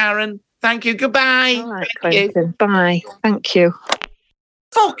right, Karen. Thank you. Goodbye. All right, Clinton. Bye. Thank you.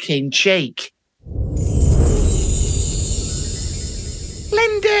 Fucking cheek.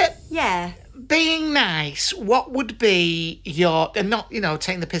 Linda. Yeah. Being nice, what would be your, and not,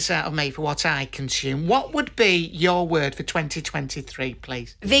 taking the piss out of me for what I consume, what would be your word for 2023,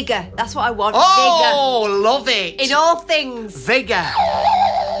 please? Vigour. That's what I want. Oh, Vigour. Love it. In all things. Vigour.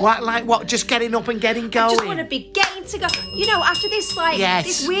 What? Just getting up and getting going? I just want to be getting to go. After this,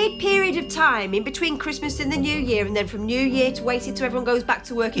 this weird period of time in between Christmas and the New Year, and then from New Year to waiting till everyone goes back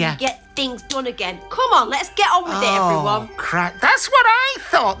to work and you get things done again. Come on, let's get on with it, everyone. Crap. That's what I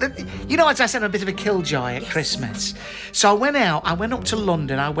thought. As I said, I'm a bit of a killjoy at Christmas. So I went up to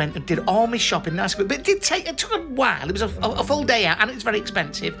London, I went and did all my shopping, nice, but it took a while. It was a full day out, and it was very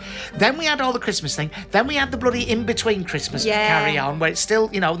expensive. Then we had all the Christmas thing. Then we had the bloody in-between Christmas carry on, where it's still,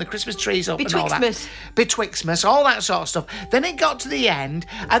 the Christmas tree's up and all that. Betwixmas, all that sort of stuff. Then it got to the end,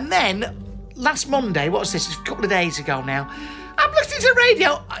 and then last Monday, what was this? A couple of days ago now, I'm listening to the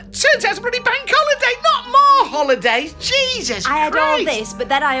radio. Turns out it's a bloody bank holiday, not more holidays. Jesus I had Christ. all this, but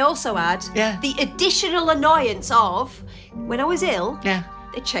then I also had the additional annoyance of, when I was ill, they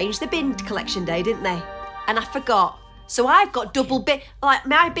changed the bin collection day, didn't they? And I forgot. So I've got double bin. Like,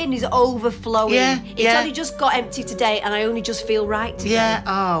 my bin is overflowing. It's only just got empty today, and I only just feel right today.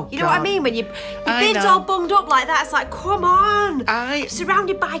 You know what I mean? When your bin's all bunged up like that, it's like, come on. I'm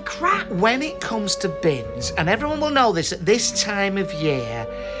surrounded by crap. When it comes to bins, and everyone will know this, at this time of year,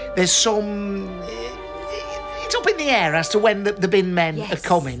 there's some... It's up in the air as to when the bin men are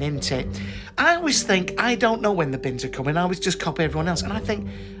coming, isn't it? I always think, I don't know when the bins are coming. I always just copy everyone else. And I think,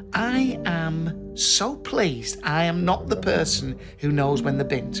 I am so pleased I am not the person who knows when the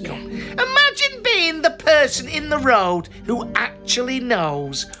bins come. Imagine being the person in the road who actually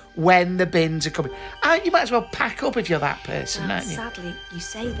knows when the bins are coming. You might as well pack up if you're that person, don't you? Sadly, you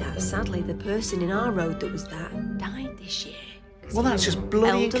say that. Sadly, the person in our road that was that died this year. Well, that's just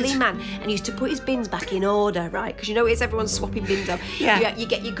bloody... elderly man, and he used to put his bins back in order, right? Because it's everyone's swapping bins up. You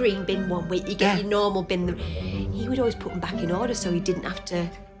get your green bin one week, you get your normal bin. He would always put them back in order so he didn't have to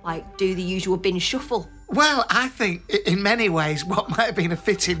do the usual bin shuffle. Well, I think in many ways what might have been a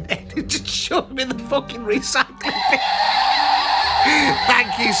fitting end just shove him in the fucking recycling bin.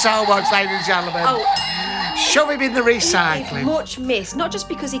 Thank you so much, ladies and gentlemen. Shove him in the recycling. He's much missed, not just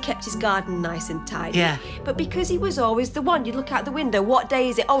because he kept his garden nice and tidy, but because he was always the one. You'd look out the window, what day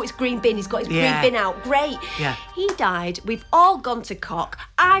is it? Oh, it's green bin, he's got his green bin out, great. He died, we've all gone to cock,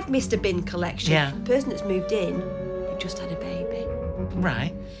 I've missed a bin collection. The person that's moved in, they've just had a baby.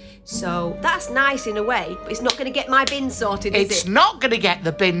 Right. So that's nice in a way, but it's not going to get my bin sorted, is it? It's not going to get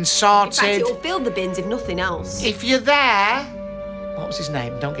the bin sorted. In fact, it'll fill the bins if nothing else. If you're there... What was his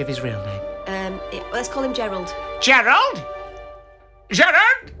name? Don't give his real name. Let's call him Gerald. Gerald?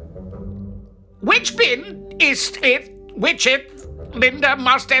 Gerald? Which bin is it which Linda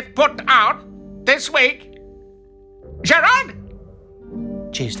must have put out this week? Gerald?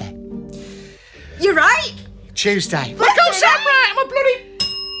 Tuesday. You're right. Tuesday. Look how Sam right. I'm a bloody...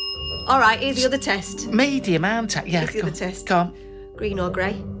 All right, here's the other test. Medium, aren't I? Yeah, here's the other test. Come on. Green or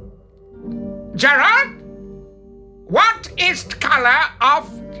grey? Gerald? What is the colour of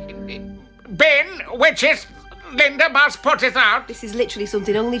bin which is Linda must put it out? This is literally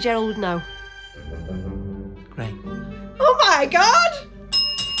something only Gerald would know. Grey. Oh my God!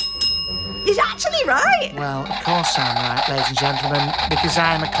 He's actually right. Well, of course I'm right, ladies and gentlemen, because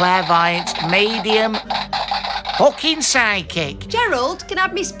I'm a clairvoyant, medium, fucking psychic. Gerald, can I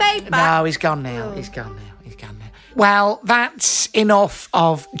have my spade back? No, he's gone now. He's gone now. Well, that's enough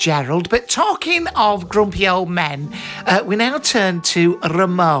of Gerald. But talking of grumpy old men, we now turn to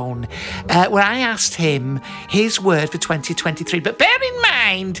Ramon, where I asked him his word for 2023. But bear in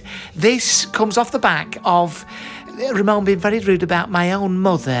mind, this comes off the back of Ramon being very rude about my own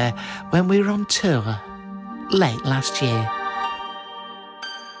mother when we were on tour late last year.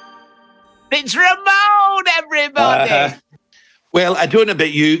 It's Ramon, everybody! Well, I don't know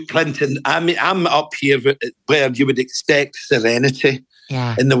about you, Clinton. I'm up here where you would expect serenity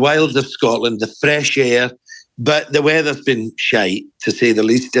in the wilds of Scotland, the fresh air, but the weather's been shite, to say the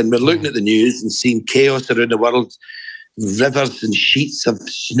least, and we're looking at the news and seeing chaos around the world, rivers and sheets of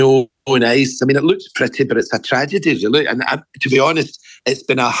snow and ice. I mean, it looks pretty, but it's a tragedy, really. And to be honest, it's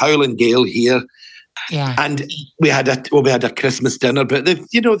been a howling gale here. Yeah. And we had a Christmas dinner, but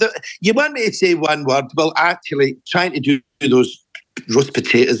you want me to say one word? Well, actually, trying to do those roast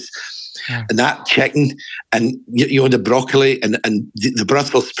potatoes and that chicken and the broccoli and the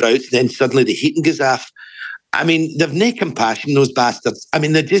Brussels sprouts, then suddenly the heating goes off. I mean, they've no compassion, those bastards. I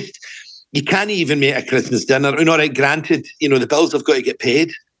mean, you can't even make a Christmas dinner. And all right, granted, the bills have got to get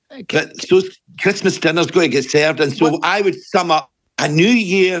paid, but those Christmas dinners got to get served. And so I would sum up a new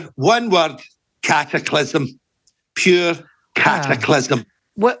year, one word: cataclysm. Pure cataclysm.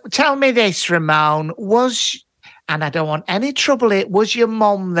 Well, tell me this, Ramon, and I don't want any trouble, was your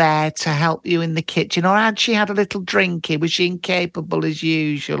mum there to help you in the kitchen, or had she had a little drinky? Was she incapable as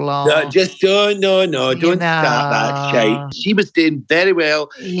usual? Or? No, don't start that shite. She was doing very well,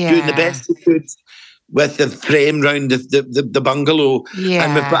 doing the best she could with the frame round the bungalow. Yeah.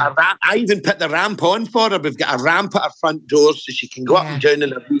 And we've got a ramp. I even put the ramp on for her. We've got a ramp at her front door so she can go up and down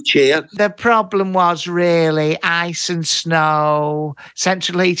in a wee chair. The problem was really ice and snow,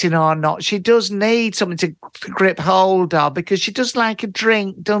 central heating or not. She does need something to grip hold of because she does like a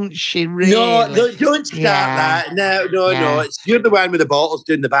drink, doesn't she, really? No, don't start that. No. You're the one with the bottles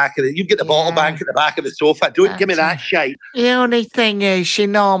down the back of it. You get the bottle bank at the back of the sofa. Don't give me that shite. The only thing is she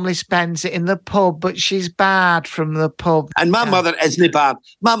normally spends it in the pub, but she's bad from the pub. And my mother isn't bad.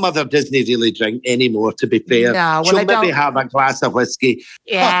 My mother doesn't really drink anymore, to be fair. No, she'll maybe have a glass of whiskey.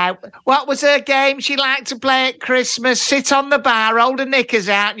 Yeah. What was her game she liked to play at Christmas? Sit on the bar, hold her knickers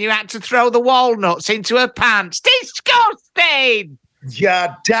out, and you had to throw the walnuts into her pants. Disgusting! You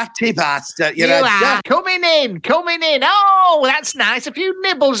dirty bastard. You are. Coming in. Oh, that's nice. A few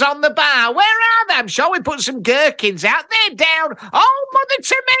nibbles on the bar. Where are they? I'm sure we put some gherkins out. They're down. Oh, Mother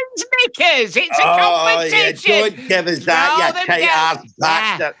to men's knickers. It's a competition. Yeah, don't give us that, you tight-ass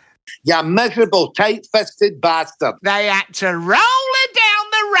bastard. You miserable, tight-fisted bastard. They had to roll her down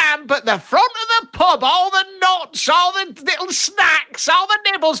the ramp at the front of the pub. All the nuts, all the little snacks, all the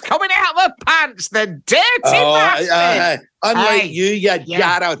nibbles coming out of her pants. The dirty bastard. Unlike you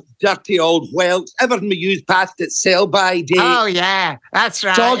jarrah, dirty old whelks. Everything we use past its sell-by date. Oh, yeah, that's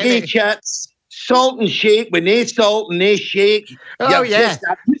right. Soggy chips, salt and shake with no salt and no shake. Oh, yeah.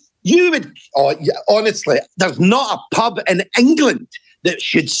 Honestly, there's not a pub in England that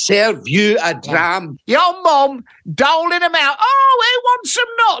should serve you a dram. Your mum doling them out. Oh, who wants some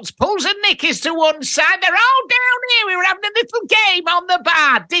nuts? Pulls her knickers to one side. They're all down here. We were having a little game on the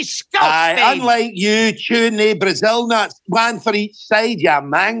bar. Disgusting. Unlike you, chewing the Brazil nuts, one for each side, you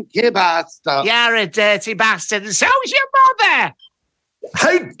manky bastard. You're a dirty bastard, and so's your mother.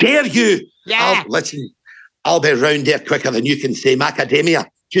 How dare you? Yeah. Listen, I'll be round there quicker than you can say macadamia.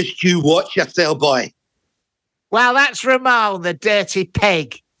 Just you watch yourself, boy. Well, that's Ramon, the dirty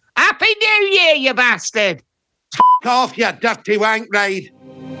pig. Happy New Year, you bastard! F*** off, you dirty wank ride.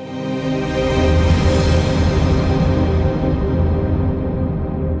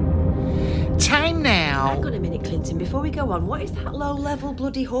 Time now. Hang on a minute, Clinton. Before we go on, what is that low-level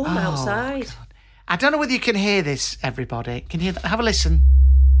bloody hum outside? God. I don't know whether you can hear this, everybody. Can you hear that? Have a listen.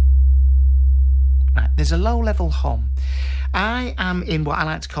 Right, there's a low-level hum. I am in what I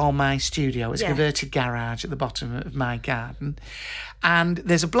like to call my studio. It's a converted garage at the bottom of my garden. And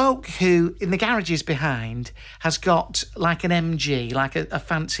there's a bloke who, in the garages behind, has got like an MG, like a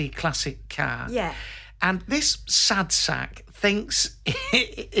fancy classic car. Yeah. And this sad sack thinks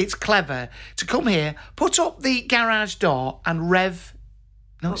it's clever to come here, put up the garage door and rev.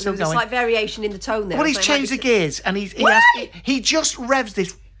 No, it's still going. There's like variation in the tone there. Well, he's changed the gears and he just revs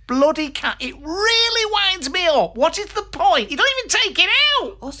this bloody car. It really winds me up. What is the point? You don't even take it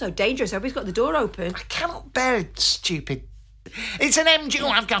out. Also dangerous. Everybody's got the door open. I cannot bear it, stupid. It's an MG. Oh,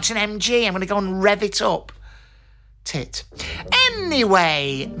 I've got an MG. I'm going to go and rev it up. Tit.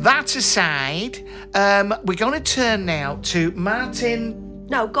 Anyway, that aside, we're going to turn now to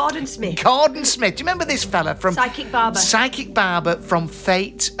Gordon Smith. Gordon Smith. Do you remember this fella from Psychic Barber? Psychic Barber from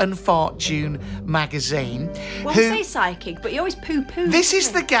Fate and Fortune magazine. Well, we say psychic, but you always poo-poo. This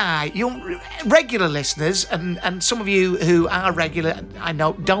is the guy. Your regular listeners, and some of you who are regular, I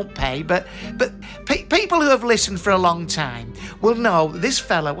know, don't pay, but people who have listened for a long time will know this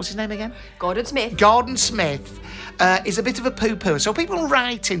fella. What's his name again? Gordon Smith. Gordon Smith is a bit of a poo-poo. So people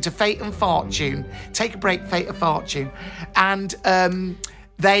write into Fate and Fortune, Take a Break, Fate and Fortune, and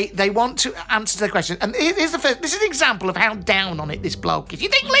they want to answer the question. And here's the first. This is an example of how down on it this bloke is. You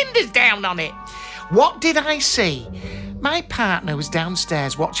think Linda's down on it? What did I see? My partner was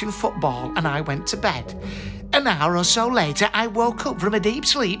downstairs watching football and I went to bed. An hour or so later, I woke up from a deep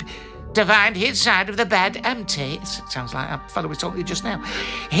sleep to find his side of the bed empty. It sounds like a fellow was talking to you just now.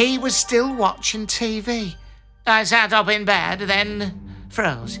 He was still watching TV. I sat up in bed, then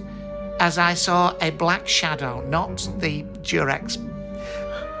froze, as I saw a black shadow, not the Durex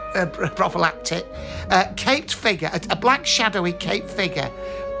prophylactic, caped figure, a black shadowy caped figure.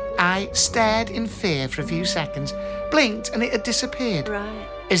 I stared in fear for a few seconds, blinked, and it had disappeared. Right.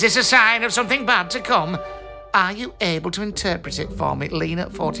 Is this a sign of something bad to come? Are you able to interpret it for me, Lena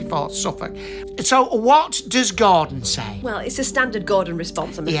at 44 Suffolk? So what does Gordon say? Well, it's a standard Gordon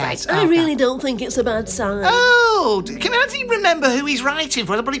response, I'm afraid. Yes, I really don't think it's a bad sign. Oh, does he remember who he's writing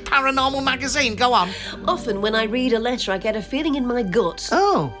for? The bloody Paranormal magazine. Go on. Often when I read a letter, I get a feeling in my gut.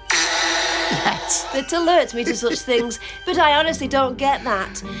 Oh. Yes. That alerts me to such things, but I honestly don't get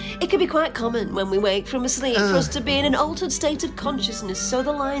that. It can be quite common when we wake from a sleep for us to be in an altered state of consciousness, so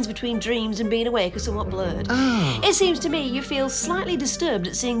the lines between dreams and being awake are somewhat blurred. It seems to me you feel slightly disturbed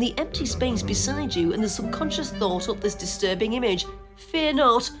at seeing the empty space beside you and the subconscious thought up this disturbing image. Fear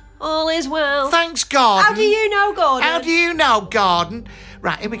not, all is well. Thanks, Gordon. How do you know, Gordon? How do you know, Gordon?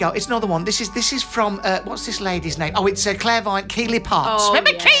 Right, here we go. It's another one. This is from, what's this lady's name? Oh, it's clairvoyant Keely Potts. Oh,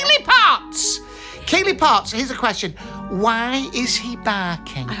 Remember yeah. Keely Potts? Keely Potts, here's a question. Why is he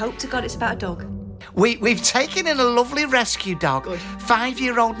barking? I hope to God it's about a dog. We've taken in a lovely rescue dog,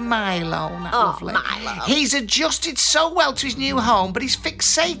 5-year-old Milo. Lovely. Milo. He's adjusted so well to his new home, but he's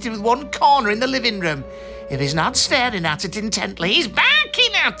fixated with one corner in the living room. If he's not staring at it intently, he's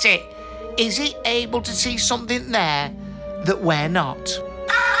barking at it. Is he able to see something there that we're not?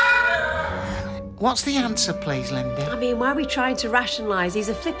 What's the answer, please, Linda? I mean, why are we trying to rationalise? He's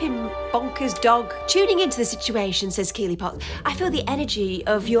a flipping bonkers dog. Tuning into the situation, says Keely Potts, I feel the energy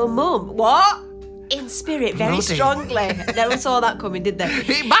of your mum. What? In spirit, very Bloody. strongly. No one saw that coming, did they?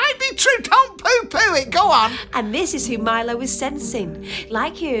 It might be true. Don't poo-poo it. Go on. And this is who Milo is sensing.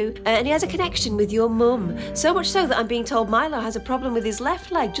 Like you, and he has a connection with your mum. So much so that I'm being told Milo has a problem with his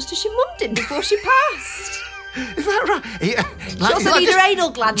left leg, just as your mum did before she passed. Is that right? Yeah. She also needs her anal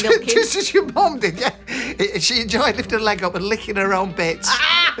gland milking. Just as your mum did, yeah. She enjoyed lifting her leg up and licking her own bits,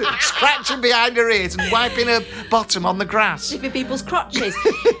 scratching behind her ears and wiping her bottom on the grass. Sniffing people's crotches.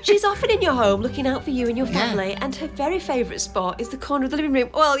 She's often in your home looking out for you and your family, and her very favourite spot is the corner of the living room.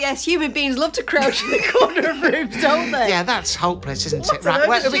 Well, yes, human beings love to crouch in the corner of rooms, don't they? Yeah, that's hopeless, isn't What it? Right,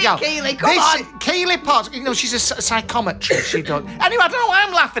 on earth here we is go. it, Keely? Come on. Keely Potts, she's a psychometrist, she does. Anyway, I don't know why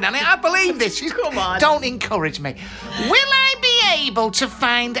I'm laughing at it. I believe this. Come on. Don't encourage me. Will I be able to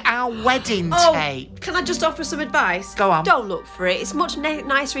find our wedding tape? Can I just offer some advice? Go on. Don't look for it. It's much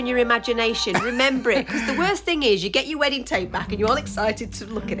nicer in your imagination. Remember it, because the worst thing is you get your wedding tape back and you're all excited to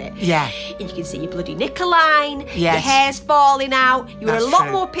look at it. Yeah. And you can see your bloody knicker-line, Yes. your hair's falling out. You were That's a lot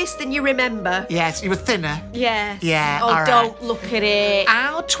true. more pissed than you remember. Yes, you were thinner. Yes. Yeah, Oh, all right. don't look at it.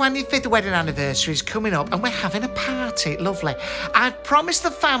 Our 25th wedding anniversary is coming up and we're having a party. Lovely. I've promised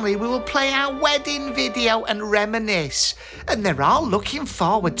the family we will play our wedding video and reminisce. And they're all looking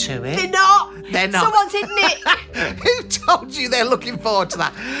forward to it. They're not. They're not. Someone's hidden it. Who told you they're looking forward to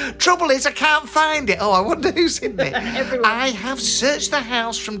that? Trouble is, I can't find it. Oh, I wonder who's hidden it. Everyone. I have searched the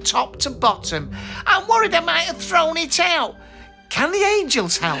house from top to bottom. I'm worried I might have thrown it out. Can the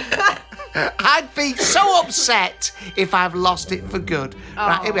angels help? I'd be so upset if I've lost it for good.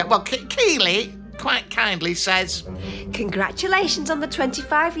 Right, here we go. Well, Keely quite kindly says, Congratulations on the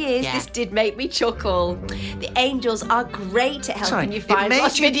 25 years. Yeah. This did make me chuckle. The angels are great at helping you find made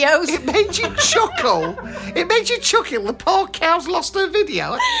lost you- videos. It made you chuckle. It made you chuckle. The poor cow's lost her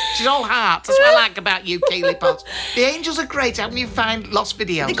video. She's all heart. That's what I like about you, Keely Potts. The angels are great at helping you find lost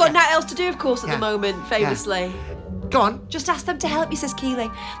videos. They've got Yeah. nothing else to do, of course, at Yeah. the moment, famously. Go on. Just ask them to help you, says Keely.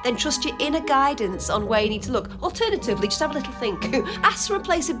 Then trust your inner guidance on where you need to look. Alternatively, just have a little think. Ask from a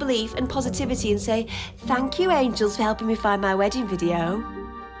place of belief and positivity and say, thank you, angels, for helping me find my wedding video.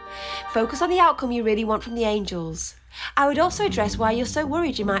 Focus on the outcome you really want from the angels. I would also address why you're so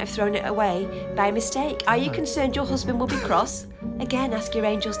worried you might have thrown it away by mistake. Are you concerned your husband will be cross? Again, ask your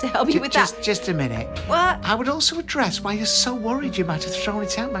angels to help you with that. Just a minute. What? I would also address why you're so worried you might have thrown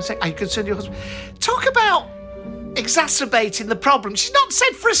it out. Are you concerned your husband? Talk about exacerbating the problem. She's not said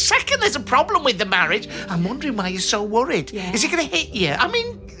for a second there's a problem with the marriage. I'm wondering why you're so worried. Yeah. Is he going to hit you? I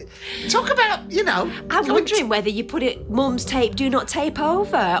mean, Talk about, I'm wondering whether you put it Mum's tape, do not tape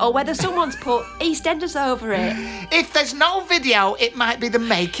over, or whether someone's put EastEnders over it. If there's no video, it might be the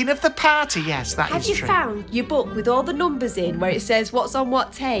making of the party. Yes, that Have is you true. found your book with all the numbers in where it says what's on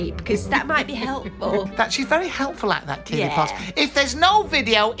what tape? Because that might be helpful. She's very helpful at that, Keely Yeah. Potts. If there's no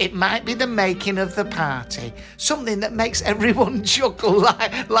video, it might be the making of the party. Something that makes everyone chuckle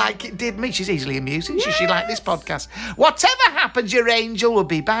like it did me. She's easily amusing. Yes. She like this podcast. Whatever happens, your angel will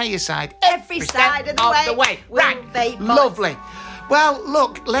be by your side Every side of the way. Right. Lovely. Well,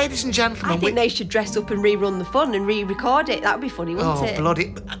 look, ladies and gentlemen. I think they should dress up and rerun the fun and re-record it. That would be funny, wouldn't it? Oh,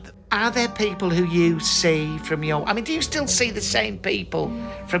 bloody. Are there people who you see from your... I mean, do you still see the same people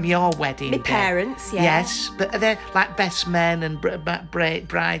from your wedding My day? parents, yeah. Yes, but are they like best men and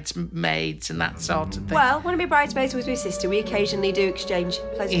bridesmaids and that sort of thing? Well, one of my bridesmaids was my sister. We occasionally do exchange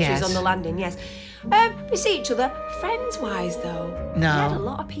pleasantries Yes. on the landing, yes. We see each other friends-wise, though. No. We had a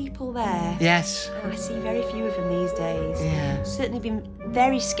lot of people there. Yes. And I see very few of them these days. Yeah. Certainly been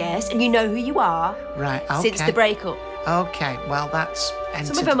very scarce, and you know who you are. Right, okay. Since the breakup. Okay, well, that's...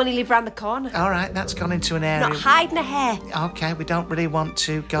 Some of them only live round the corner. All right, that's gone into an area... Not hiding a hair. Okay, we don't really want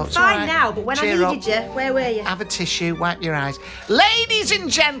to go... It's Fine all right. now, but when Cheer I needed you, where were you? Have a tissue, wipe your eyes. Ladies and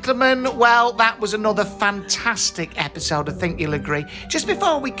gentlemen, well, that was another fantastic episode, I think you'll agree. Just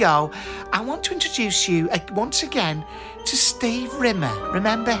before we go, I want to introduce you once again to Steve Rimmer.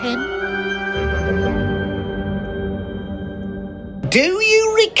 Remember him? Do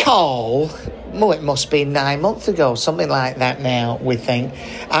you recall... Well, it must be 9 months ago, something like that now, we think.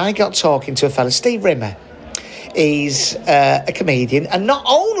 I got talking to a fella, Steve Rimmer. He's a comedian. And not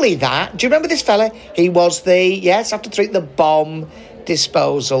only that, do you remember this fella? He was the bomb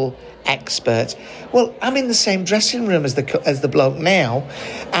disposal expert. Well, I'm in the same dressing room as the bloke now,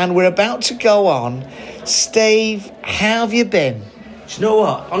 and we're about to go on. Steve, how have you been? Do you know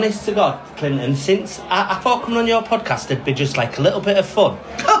what? Honest to God, Clinton, since I thought coming on your podcast it'd be just like a little bit of fun.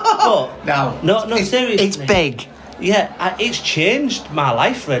 But no, seriously. It's big. Yeah, it's changed my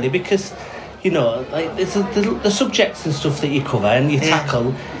life really because, like it's the subjects and stuff that you cover and you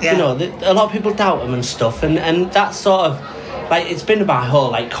tackle. Yeah. A lot of people doubt them and stuff, and that's sort of like it's been my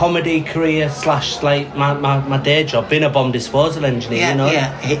whole like comedy career / like my day job, being a bomb disposal engineer.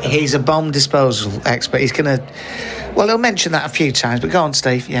 Yeah. He's a bomb disposal expert. He's gonna. Well, he'll mention that a few times, but go on,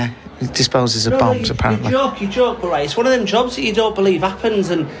 Steve. Yeah, he disposes of bombs, apparently. You joke, but right, it's one of them jobs that you don't believe happens,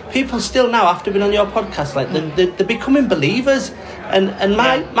 and people still now, after being on your podcast, like they're becoming believers. And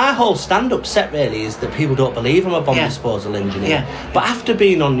my whole stand-up set really is that people don't believe I'm a bomb disposal engineer. Yeah. But after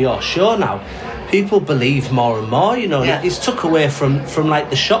being on your show now, people believe more and more. It's took away from like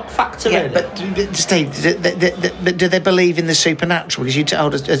the shock factor. Yeah, really. but Steve, do they believe in the supernatural? Because you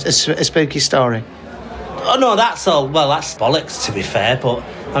told us a spooky story. Oh no, that's all. Well, that's bollocks to be fair. But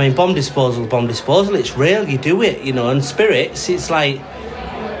I mean, bomb disposal. It's real. You do it, And spirits, it's like,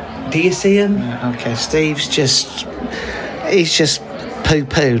 do you see them? Okay, Steve's just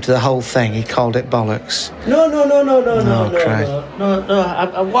poo-pooed the whole thing. He called it bollocks. No.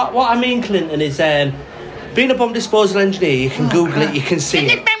 What I mean, Clinton, is being a bomb disposal engineer. You can Google it. You can see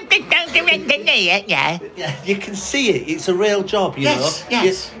it. Yeah, you can see it. It's a real job, you know.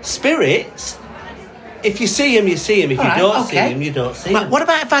 Yes. Spirits. If you see him, you see him. If you don't see him, you don't see him. What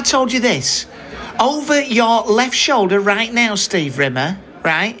about if I told you this? Over your left shoulder right now, Steve Rimmer,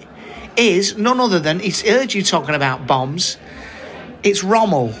 right, is none other than, he's heard you talking about bombs. It's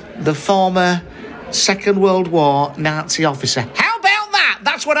Rommel, the former Second World War Nazi officer. How about that?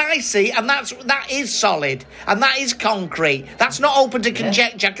 That's what I see, and that is solid, and that is concrete. That's not open to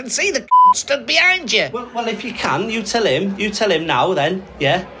conjecture. I can see the stood behind you. Well, if you can, you tell him now then,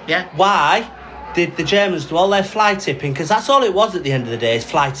 yeah? Why did the Germans do all their fly tipping? Because that's all it was at the end of the day, is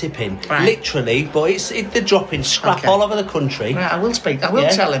fly tipping. Right. Literally, but they're dropping scrap all over the country. Right, I will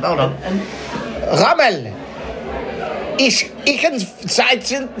tell him, hold on. Rommel, ich can fly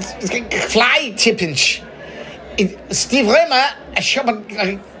tipping. Steve Rimmer, ich habe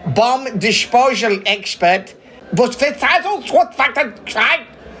bomb disposal expert, was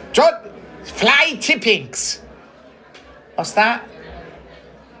fly tippings. What's that?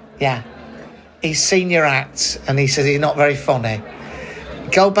 Yeah. He's seen your acts and he says he's not very funny.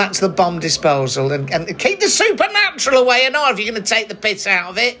 Go back to the bomb disposal and keep the supernatural away. I know if you're going to take the piss out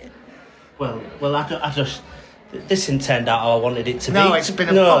of it. Well, I just... This didn't turn out how I wanted it to be. No, it's been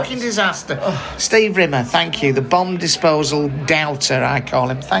a fucking disaster. Oh. Steve Rimmer, thank you. The bomb disposal doubter, I call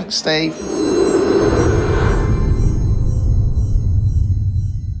him. Thanks, Steve.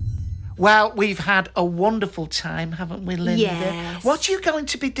 Well, we've had a wonderful time, haven't we, Linda? Yes. What are you going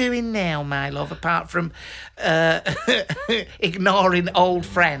to be doing now, my love, apart from ignoring old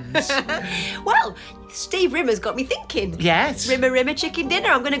friends? Well, Steve Rimmer's got me thinking. Yes. Rimmer chicken dinner.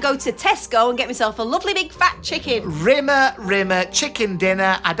 I'm going to go to Tesco and get myself a lovely big fat chicken. Rimmer chicken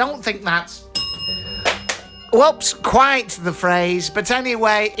dinner. I don't think that's... Whoops, quite the phrase. But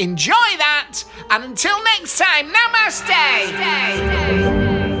anyway, enjoy that. And until next time,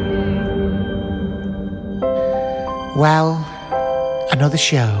 namaste. Well, another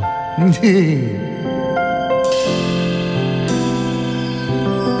show.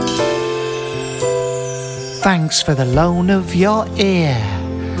 Thanks for the loan of your ear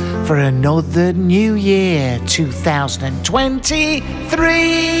for another new year,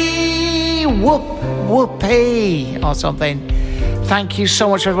 2023. Whoopee or something. Thank you so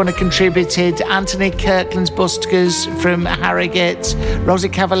much for everyone who contributed. Anthony Kirkland's Buskers from Harrogate, Rosie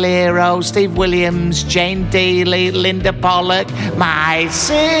Cavaliero, Steve Williams, Jane Daly, Linda Pollock, my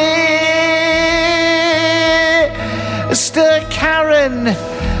sister Karen,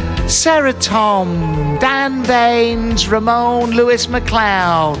 Sarah Tom, Dan Baines, Ramon Lewis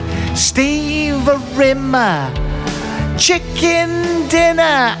McLeod, Steve Rimmer, chicken dinner,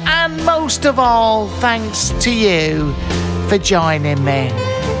 and most of all, thanks to you for joining me.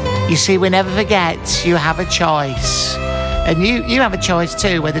 You see, we never forget you have a choice. And you have a choice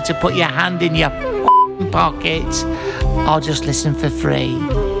too, whether to put your hand in your pocket or just listen for free.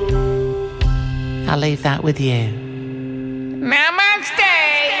 I'll leave that with you. Namaste!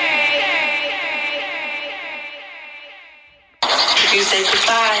 You say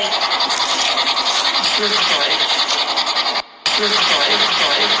goodbye.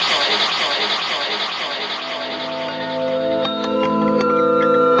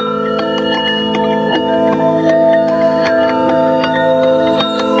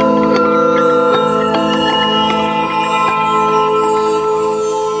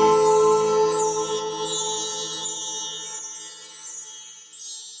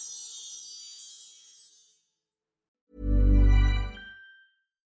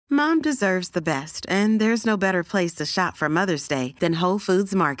 Mom deserves the best, and there's no better place to shop for Mother's Day than Whole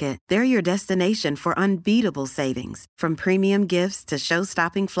Foods Market. They're your destination for unbeatable savings, from premium gifts to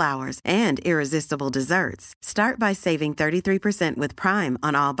show-stopping flowers and irresistible desserts. Start by saving 33% with Prime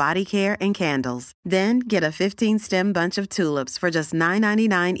on all body care and candles. Then get a 15-stem bunch of tulips for just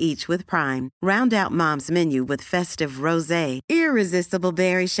 $9.99 each with Prime. Round out Mom's menu with festive rosé, irresistible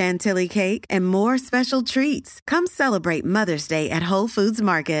berry chantilly cake, and more special treats. Come celebrate Mother's Day at Whole Foods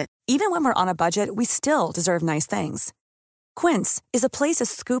Market. Even when we're on a budget, we still deserve nice things. Quince is a place to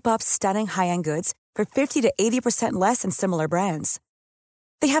scoop up stunning high-end goods for 50 to 80% less than similar brands.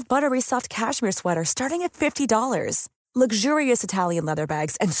 They have buttery soft cashmere sweaters starting at $50, luxurious Italian leather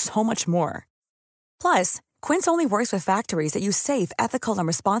bags, and so much more. Plus, Quince only works with factories that use safe, ethical, and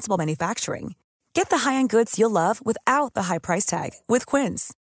responsible manufacturing. Get the high-end goods you'll love without the high price tag with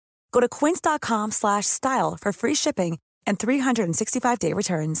Quince. Go to quince.com/style for free shipping and 365-day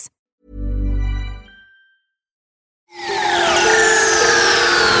returns.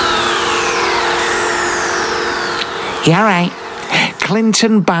 Yeah, right.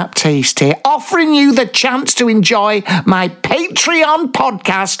 Clinton Baptiste here, offering you the chance to enjoy my Patreon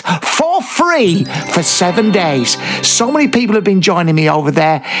podcast for free for 7 days. So many people have been joining me over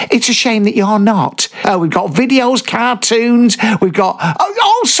there. It's a shame that you're not. We've got videos, cartoons, we've got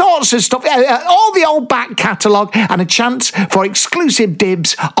all sorts of stuff, all the old back catalogue, and a chance for exclusive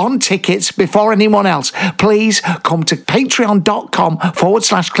dibs on tickets before anyone else. Please come to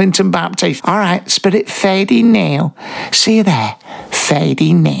patreon.com/Clinton Baptiste. All right, spirit fading now. See you there.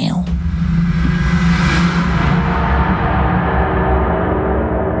 Fading now.